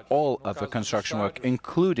World Cup. All of the construction work,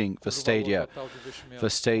 including the stadia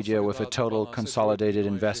with a total consolidated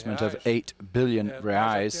investment of 8 billion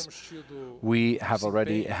reais. We have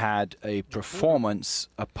already had a performance,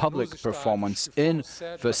 a public performance in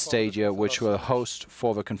the stadia, which will host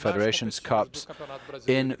for the Confederations Cups,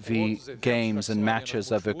 in the games and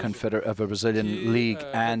matches of the Brazilian League,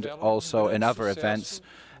 and also in other events,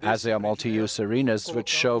 as they are multi-use arenas, which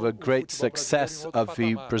show the great success of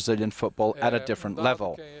the Brazilian football at a different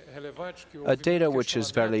level. A data which is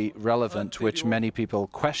very relevant, which many people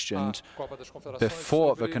questioned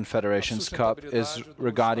before the Confederations Cup, is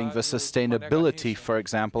regarding the sustainability, for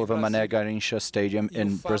example, of a Mané Garrincha stadium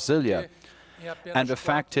in Brasilia. And the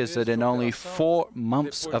fact is that in only 4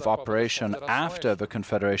 months of operation after the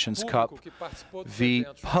Confederations Cup, the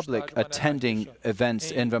public attending events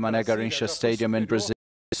in the Mané Garrincha stadium in Brazil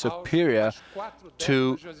superior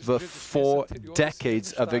to the 4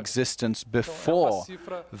 decades of existence before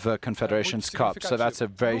the Confederations Cup. So that's a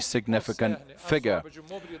very significant figure.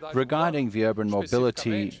 Regarding the urban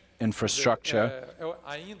mobility infrastructure,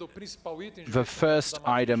 the first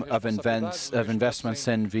item of investments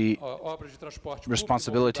in the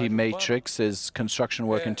responsibility matrix is construction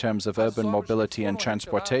work in terms of urban mobility and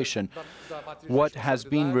transportation. What has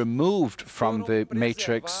been removed from the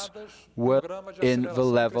matrix were in the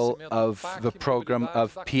level of the program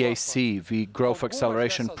of PAC, the Growth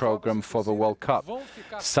Acceleration Program for the World Cup.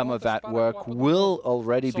 Some of that work will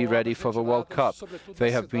already be ready for the World Cup.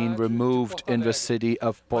 They have been removed in the city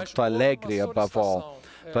of Porto Alegre, above all.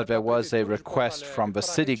 But there was a request from the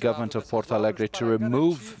city government of Porto Alegre to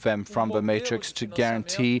remove them from the matrix to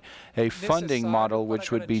guarantee a funding model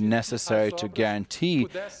which would be necessary to guarantee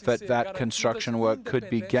that that construction work could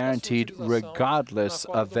be guaranteed regardless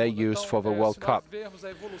of their use for the World Cup.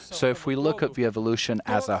 So if we look at the evolution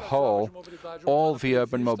as a whole, all the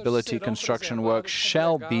urban mobility construction work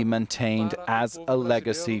shall be maintained as a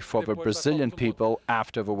legacy for the Brazilian people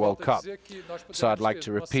after the World Cup. So I'd like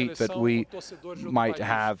to repeat that we might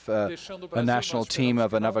have a national team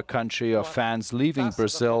of another country or fans leaving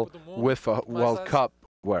Brazil with a World Cup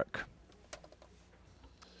work.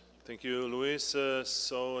 Thank you, Luis.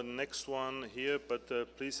 So next one here, but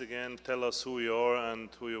please again tell us who you are and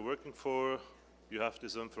who you're working for. You have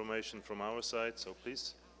this information from our side, so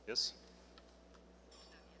please. Yes?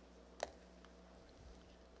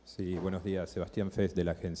 Sí, buenos días. Sebastián Fez de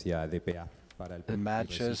la agencia DPA. The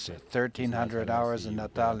matches, 1,300 hours in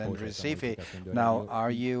Natal and Recife. Now,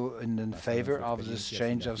 are you in favor of this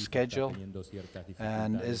change of schedule?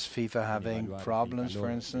 And is FIFA having problems,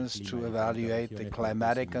 for instance, to evaluate the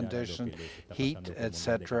climatic conditions, heat,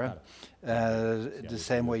 etc., the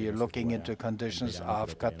same way you're looking into conditions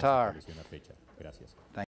of Qatar?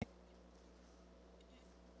 Thank you.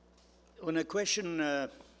 On a question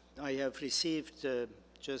I have received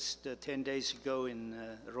just 10 days ago in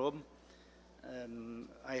Rome,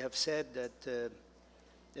 I have said that there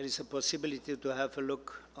is a possibility to have a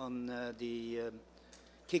look on the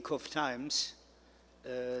kickoff times.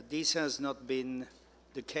 This has not been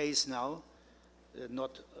the case now, I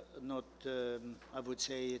would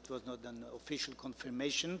say it was not an official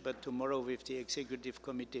confirmation, but tomorrow with the executive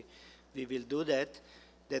committee we will do that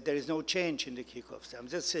there is no change in the kickoff time.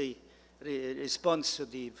 That's a response to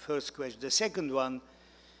the first question. The second one,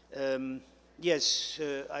 yes,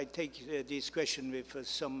 I take this question with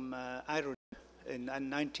some irony. In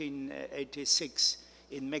 1986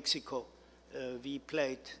 in Mexico, we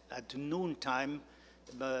played at noontime,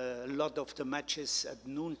 a lot of the matches at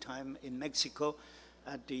noontime in Mexico,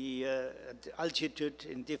 at the altitude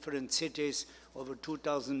in different cities, over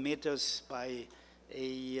 2,000 meters by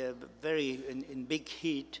a in big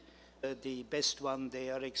heat, the best one they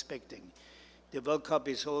are expecting. The World Cup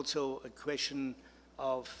is also a question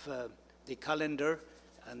of the calendar,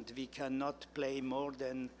 and we cannot play more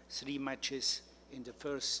than 3 matches in the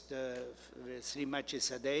first 3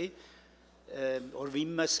 matches a day, or we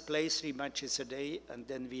must play 3 matches a day, and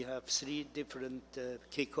then we have 3 different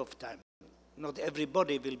kickoff time. Not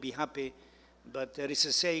everybody will be happy, but there is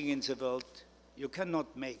a saying in the world, you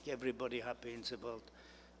cannot make everybody happy in the world.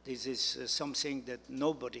 This is something that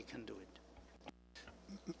nobody can do it.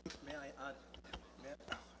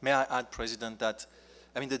 May I add, President, that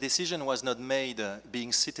I mean the decision was not made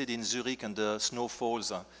being seated in Zurich under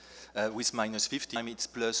snowfalls with -50. I mean, it's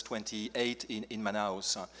 +28 in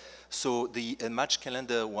Manaus. So the match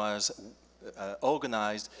calendar was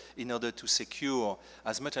organized in order to secure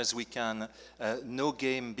as much as we can no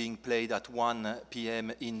game being played at 1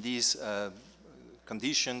 p.m. in these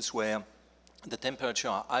conditions where the temperature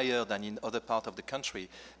are higher than in other parts of the country.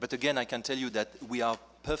 But again, I can tell you that we are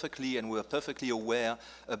perfectly aware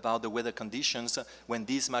about the weather conditions when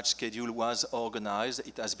this match schedule was organized.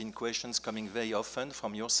 It has been questions coming very often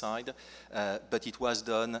from your side, but it was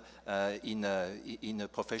done in a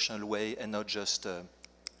professional way and not just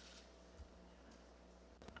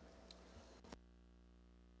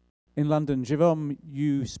in London. Jérôme,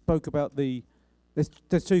 you spoke about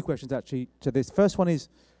there's 2 questions actually to this. First one is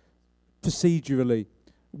procedurally,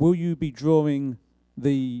 will you be drawing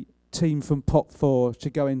the team from pot 4 to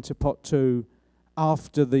go into pot 2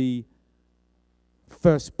 after the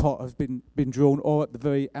first pot has been drawn, or at the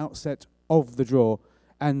very outset of the draw?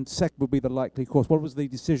 And second would be the likely course. What was the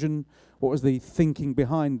decision? What was the thinking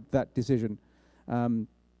behind that decision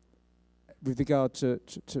with regard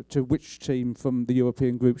to which team from the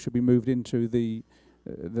European group should be moved into the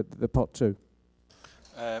pot 2?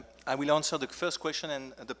 I will answer the first question,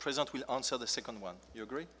 and the President will answer the second one. You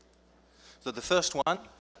agree? So the first one,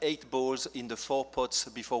 8 balls in the 4 pots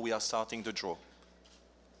before we are starting the draw.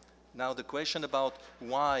 Now the question about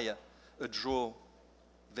why a draw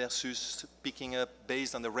versus picking up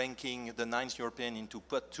based on the ranking the 9th European into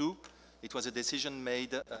pot 2, it was a decision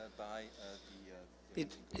made by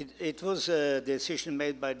It was a decision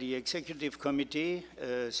made by the executive committee,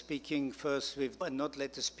 speaking first with, and not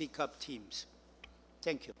let us pick up teams.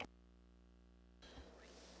 Thank you.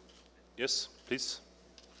 Yes, please.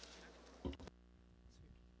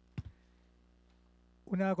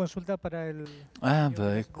 I have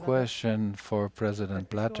a question for President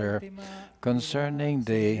Blatter concerning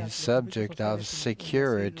the subject of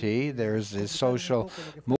security. There's a social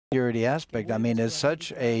security aspect. I mean, it's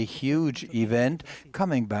such a huge event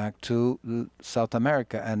coming back to South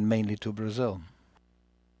America and mainly to Brazil.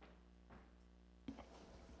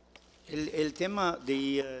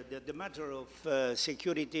 The matter of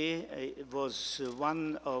security was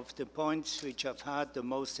one of the points which have had the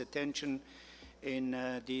most attention in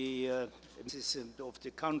the system of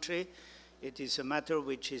the country. It is a matter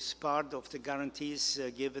which is part of the guarantees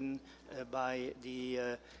given by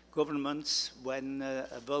the governments when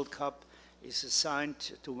a World Cup is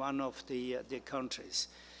assigned to one of the countries.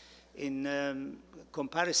 In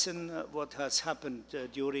comparison, what has happened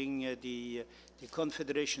during the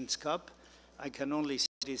Confederations Cup, I can only say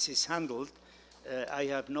this is handled. I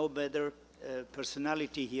have no better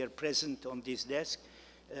personality here present on this desk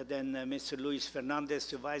than Mr. Luis Fernandez,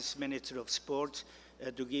 the Vice Minister of Sports,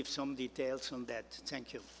 to give some details on that.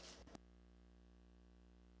 Thank you.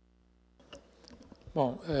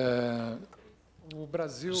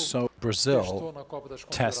 So Brazil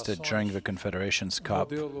tested during the Confederations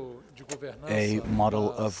Cup a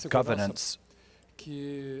model of governance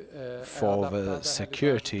for the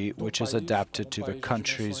security, which is adapted to the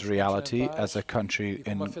country's reality as a country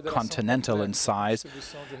continental in size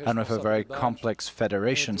and with a very complex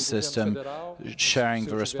federation system, sharing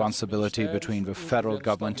the responsibility between the federal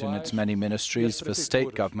government and its many ministries, the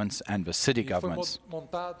state governments and the city governments.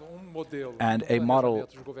 And a model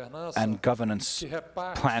and governance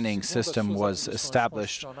planning system was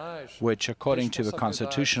established, which, according to the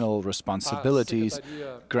constitutional responsibilities,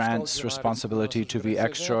 grants responsibility to the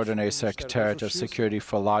Extraordinary Secretariat of Security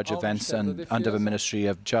for Large Events, and under the Ministry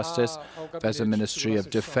of Justice, there's a Ministry of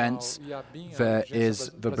Defense, there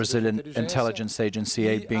is the Brazilian Intelligence Agency,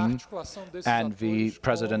 ABIN, and the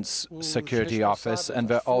President's Security Office, and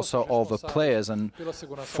there are also all the players and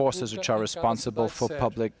forces which are responsible for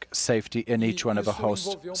public safety in each one of the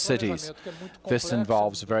host cities. This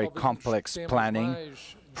involves very complex planning,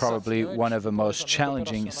 probably one of the most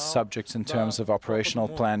challenging subjects in terms of operational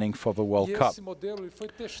planning for the World Cup.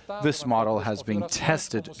 This model has been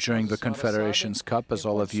tested during the Confederations Cup, as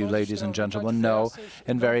all of you ladies and gentlemen know,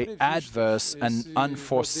 in very adverse and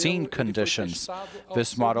unforeseen conditions.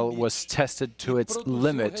 This model was tested to its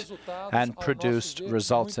limit and produced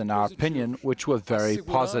results, in our opinion, which were very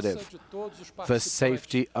positive. The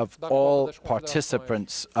safety of all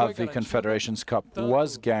participants of the Confederations Cup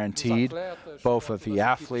was guaranteed, both of the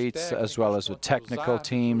athletes, as well as the technical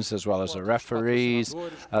teams, as well as the referees,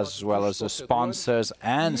 as well as the sponsors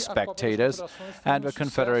and spectators, and the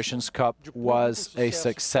Confederations Cup was a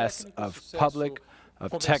success of public,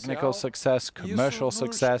 of technical success, commercial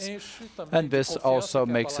success, and this also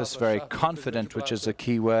makes us very confident, which is a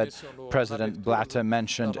key word President Blatter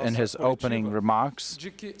mentioned in his opening remarks,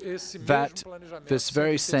 that this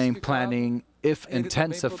very same planning, if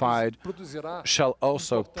intensified, shall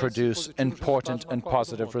also produce important and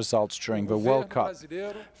positive results during the World Cup.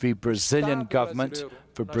 The Brazilian government,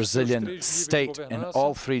 the Brazilian state in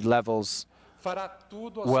all three levels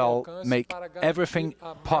will make everything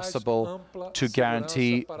possible to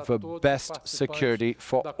guarantee the best security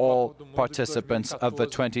for all participants of the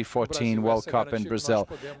 2014 World Cup in Brazil.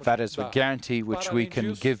 That is the guarantee which we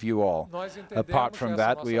can give you all. Apart from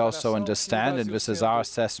that, we also understand, and this is our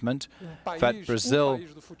assessment, that Brazil,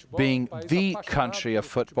 being the country of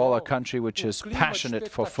football, a country which is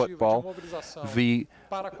passionate for football, the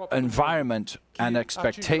environment and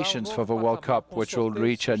expectations for the World Cup, which will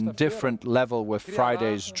reach a different level with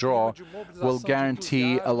Friday's draw, will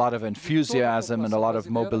guarantee a lot of enthusiasm and a lot of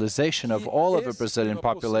mobilization of all of the Brazilian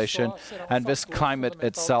population, and this climate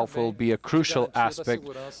itself will be a crucial aspect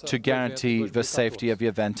to guarantee the safety of the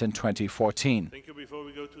event in 2014. Thank you. Before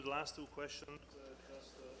we go to the last two questions,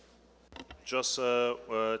 just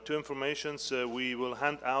two informations. We will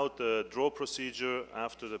hand out the draw procedure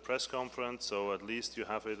after the press conference, so at least you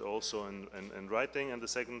have it also in writing. And the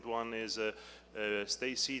second one is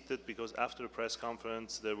stay seated, because after the press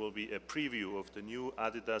conference there will be a preview of the new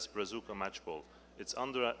Adidas Brazuca match ball. It's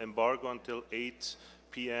under embargo until 8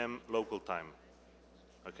 p.m. local time.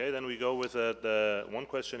 Okay, then we go with the one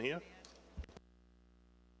question here.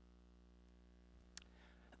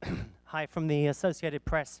 Hi, from the Associated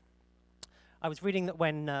Press. I was reading that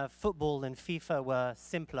when football and FIFA were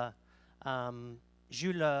simpler,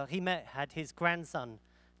 Jules Rimet had his grandson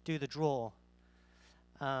do the draw.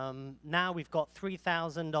 Now we've got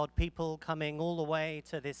 3,000 odd people coming all the way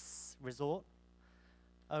to this resort.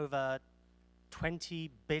 Over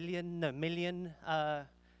 20 million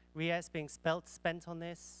reais being spent on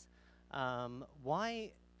this.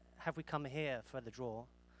 Why have we come here for the draw?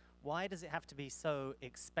 Why does it have to be so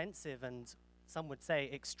expensive and some would say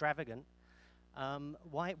extravagant?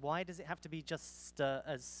 Why does it have to be just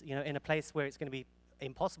as, you know, in a place where it's going to be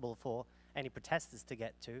impossible for any protesters to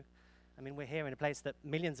get to? I mean, we're here in a place that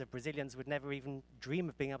millions of Brazilians would never even dream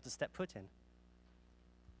of being able to step foot in.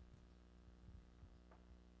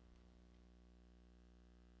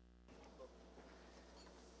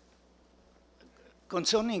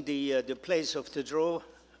 Concerning the place of the draw,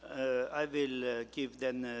 I will give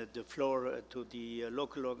then the floor to the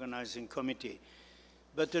local organizing committee.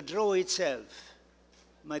 But the draw itself,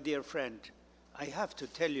 my dear friend, I have to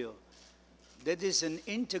tell you, that is an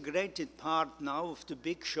integrated part now of the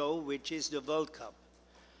big show, which is the World Cup.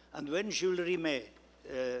 And when Jules Rimet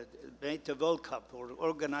made the World Cup, or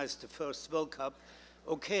organized the first World Cup,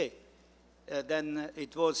 okay, then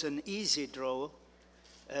it was an easy draw.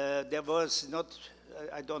 There was not,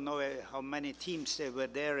 I don't know how many teams there were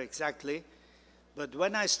there exactly, but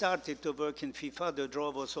when I started to work in FIFA, the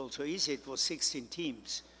draw was also easy. It was 16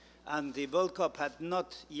 teams. And the World Cup had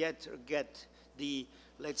not yet get the,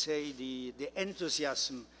 let's say, the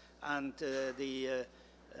enthusiasm and the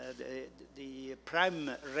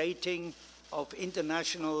prime rating of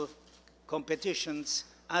international competitions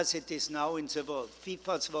as it is now in the world,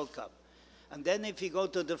 FIFA's World Cup. And then if you go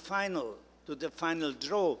to the final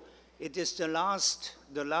draw, it is the last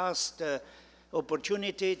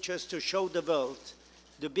opportunity just to show the world.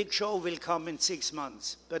 The big show will come in 6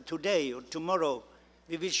 months, but today or tomorrow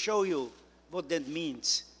we will show you what that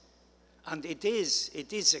means. And it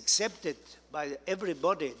is accepted by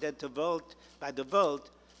everybody that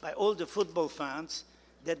by all the football fans,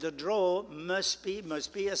 that the draw must be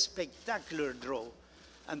a spectacular draw,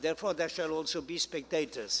 and therefore there shall also be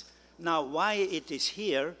spectators. Now, why it is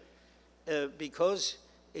here? Because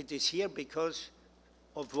it is here because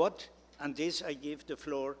of what? And this I give the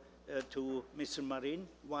floor to Mr. Marin.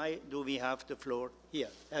 Why do we have the floor here,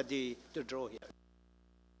 the draw here?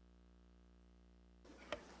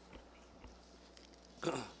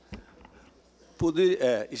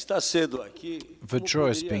 The draw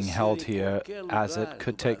is being held here as it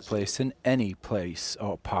could take place in any place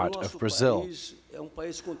or part of Brazil.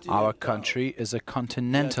 Our country is a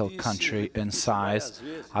continental country in size.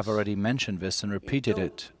 I've already mentioned this and repeated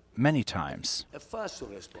it many times.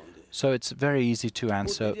 So it's very easy to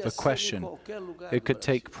answer the question. It could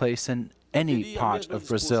take place in any part of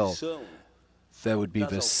Brazil. There would be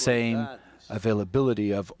the same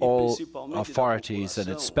availability of all authorities and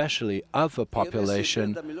especially of the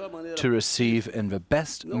population to receive in the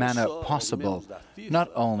best manner possible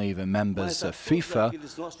not only the members of FIFA,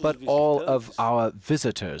 but all of our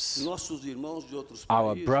visitors,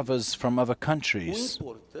 our brothers from other countries.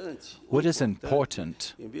 What is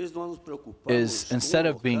important is, instead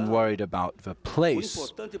of being worried about the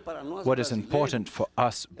place, what is important for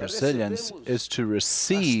us Brazilians is to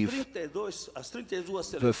receive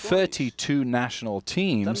the 32 national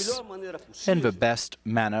teams in the best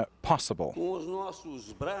manner possible.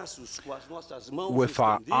 With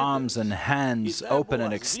our arms and hands open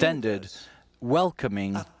and extended,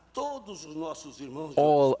 welcoming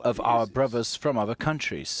all of our brothers from other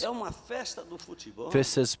countries.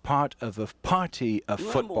 This is part of a party of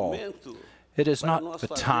football. It is not the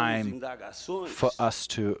time for us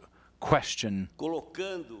to question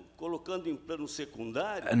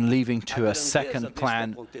and leaving to a second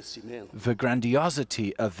plan the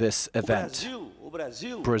grandiosity of this event.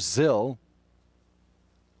 Brazil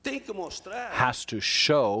has to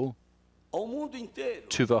show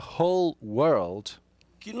to the whole world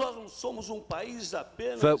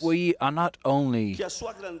that we are not only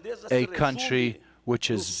a country which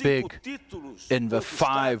is big in the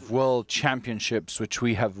 5 world championships which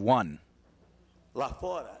we have won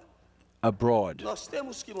abroad.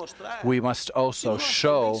 We must also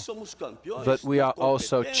show that we are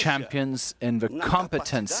also champions in the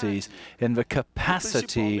competencies, in the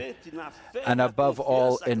capacity, and above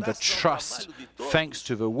all in the trust, thanks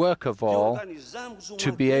to the work of all,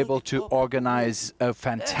 to be able to organize a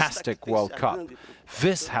fantastic World Cup.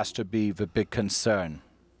 This has to be the big concern.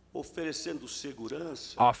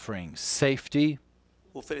 Offering safety,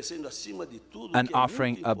 and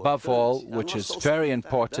offering above all, which is very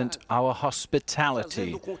important, our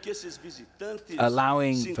hospitality,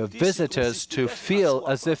 allowing the visitors to feel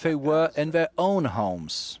as if they were in their own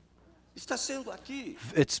homes.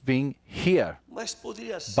 It's being here,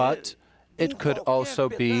 but it could also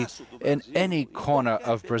be in any corner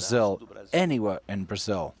of Brazil, anywhere in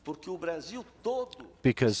Brazil,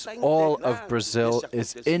 because all of Brazil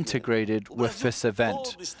is integrated with this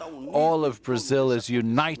event. All of Brazil is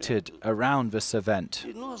united around this event.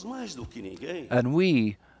 And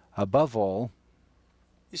we, above all,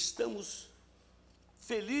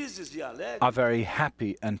 are very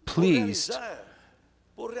happy and pleased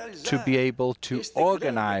to be able to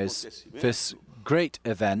organize this great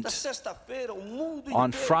event.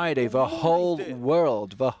 On Friday, the whole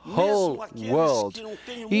world,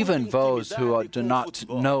 even those who do not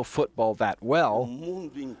know football that well,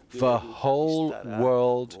 the whole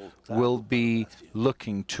world will be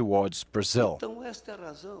looking towards Brazil.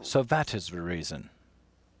 So that is the reason.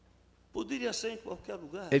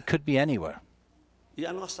 It could be anywhere.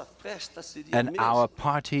 And our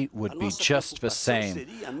party would be just the same.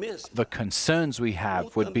 The concerns we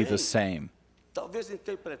have would be the same.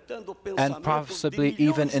 And possibly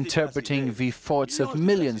even interpreting the thoughts of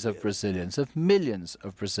millions of Brazilians,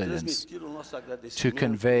 to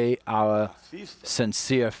convey our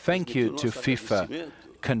sincere thank you to FIFA,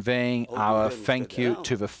 conveying our thank you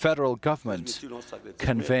to the federal government,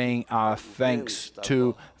 conveying our thanks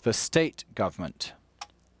to the state government,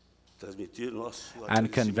 and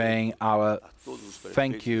conveying our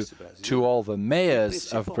thank you to all the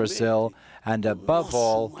mayors of Brazil, and above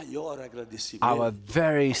all, our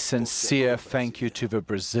very sincere thank you to the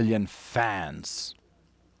Brazilian fans.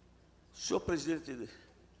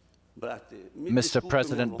 Mr.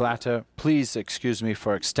 President Blatter, please excuse me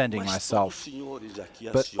for extending myself,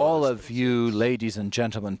 but all of you ladies and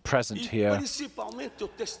gentlemen present here,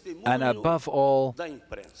 and above all,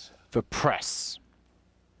 the press.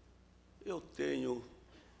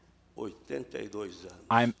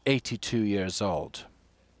 I'm 82 years old.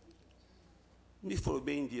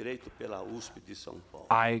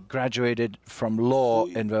 I graduated from law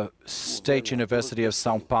in the State University of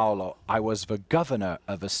São Paulo. I was the governor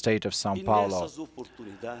of the state of São Paulo.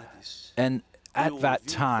 And at that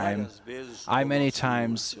time, I many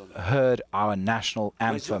times heard our national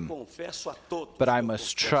anthem. But I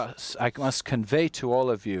must convey to all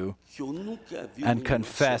of you and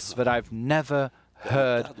confess that I've never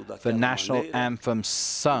heard the national anthem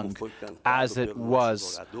sung as it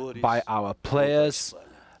was by our players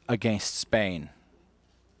against Spain.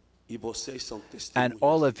 And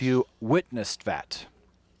all of you witnessed that.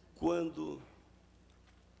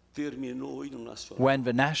 When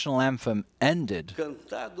the national anthem ended,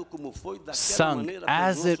 sung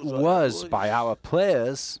as it was by our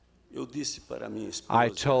players, I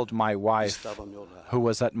told my wife, who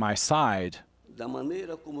was at my side, the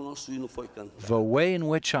way in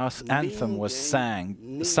which our anthem was sung,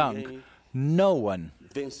 no one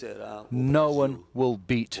will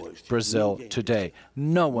beat Brazil today.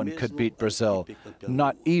 No one could beat Brazil,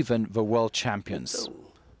 not even the world champions.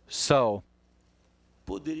 So,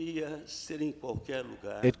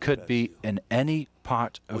 it could be in any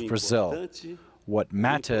part of Brazil. What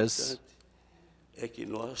matters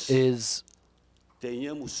is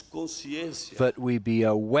that we be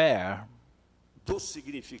aware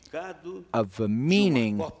of the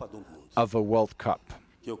meaning of a World Cup,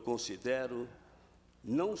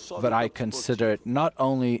 that I consider it not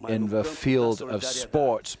only in the field of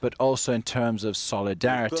sports, but also in terms of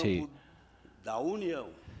solidarity,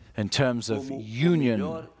 in terms of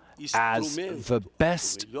union, as the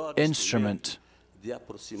best instrument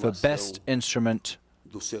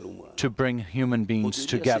to bring human beings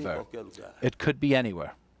together. It could be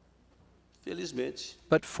anywhere.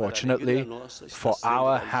 But fortunately, for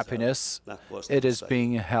our happiness, it is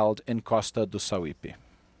being held in Costa do Sauípe.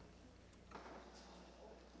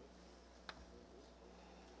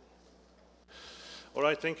 All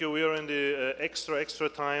right, thank you. We are in the extra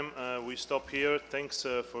time. We stop here. Thanks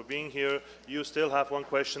for being here. You still have one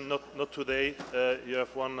question, not today. You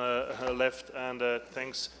have one left, and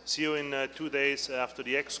thanks. See you in 2 days after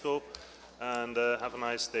the Exco, and have a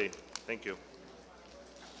nice day. Thank you.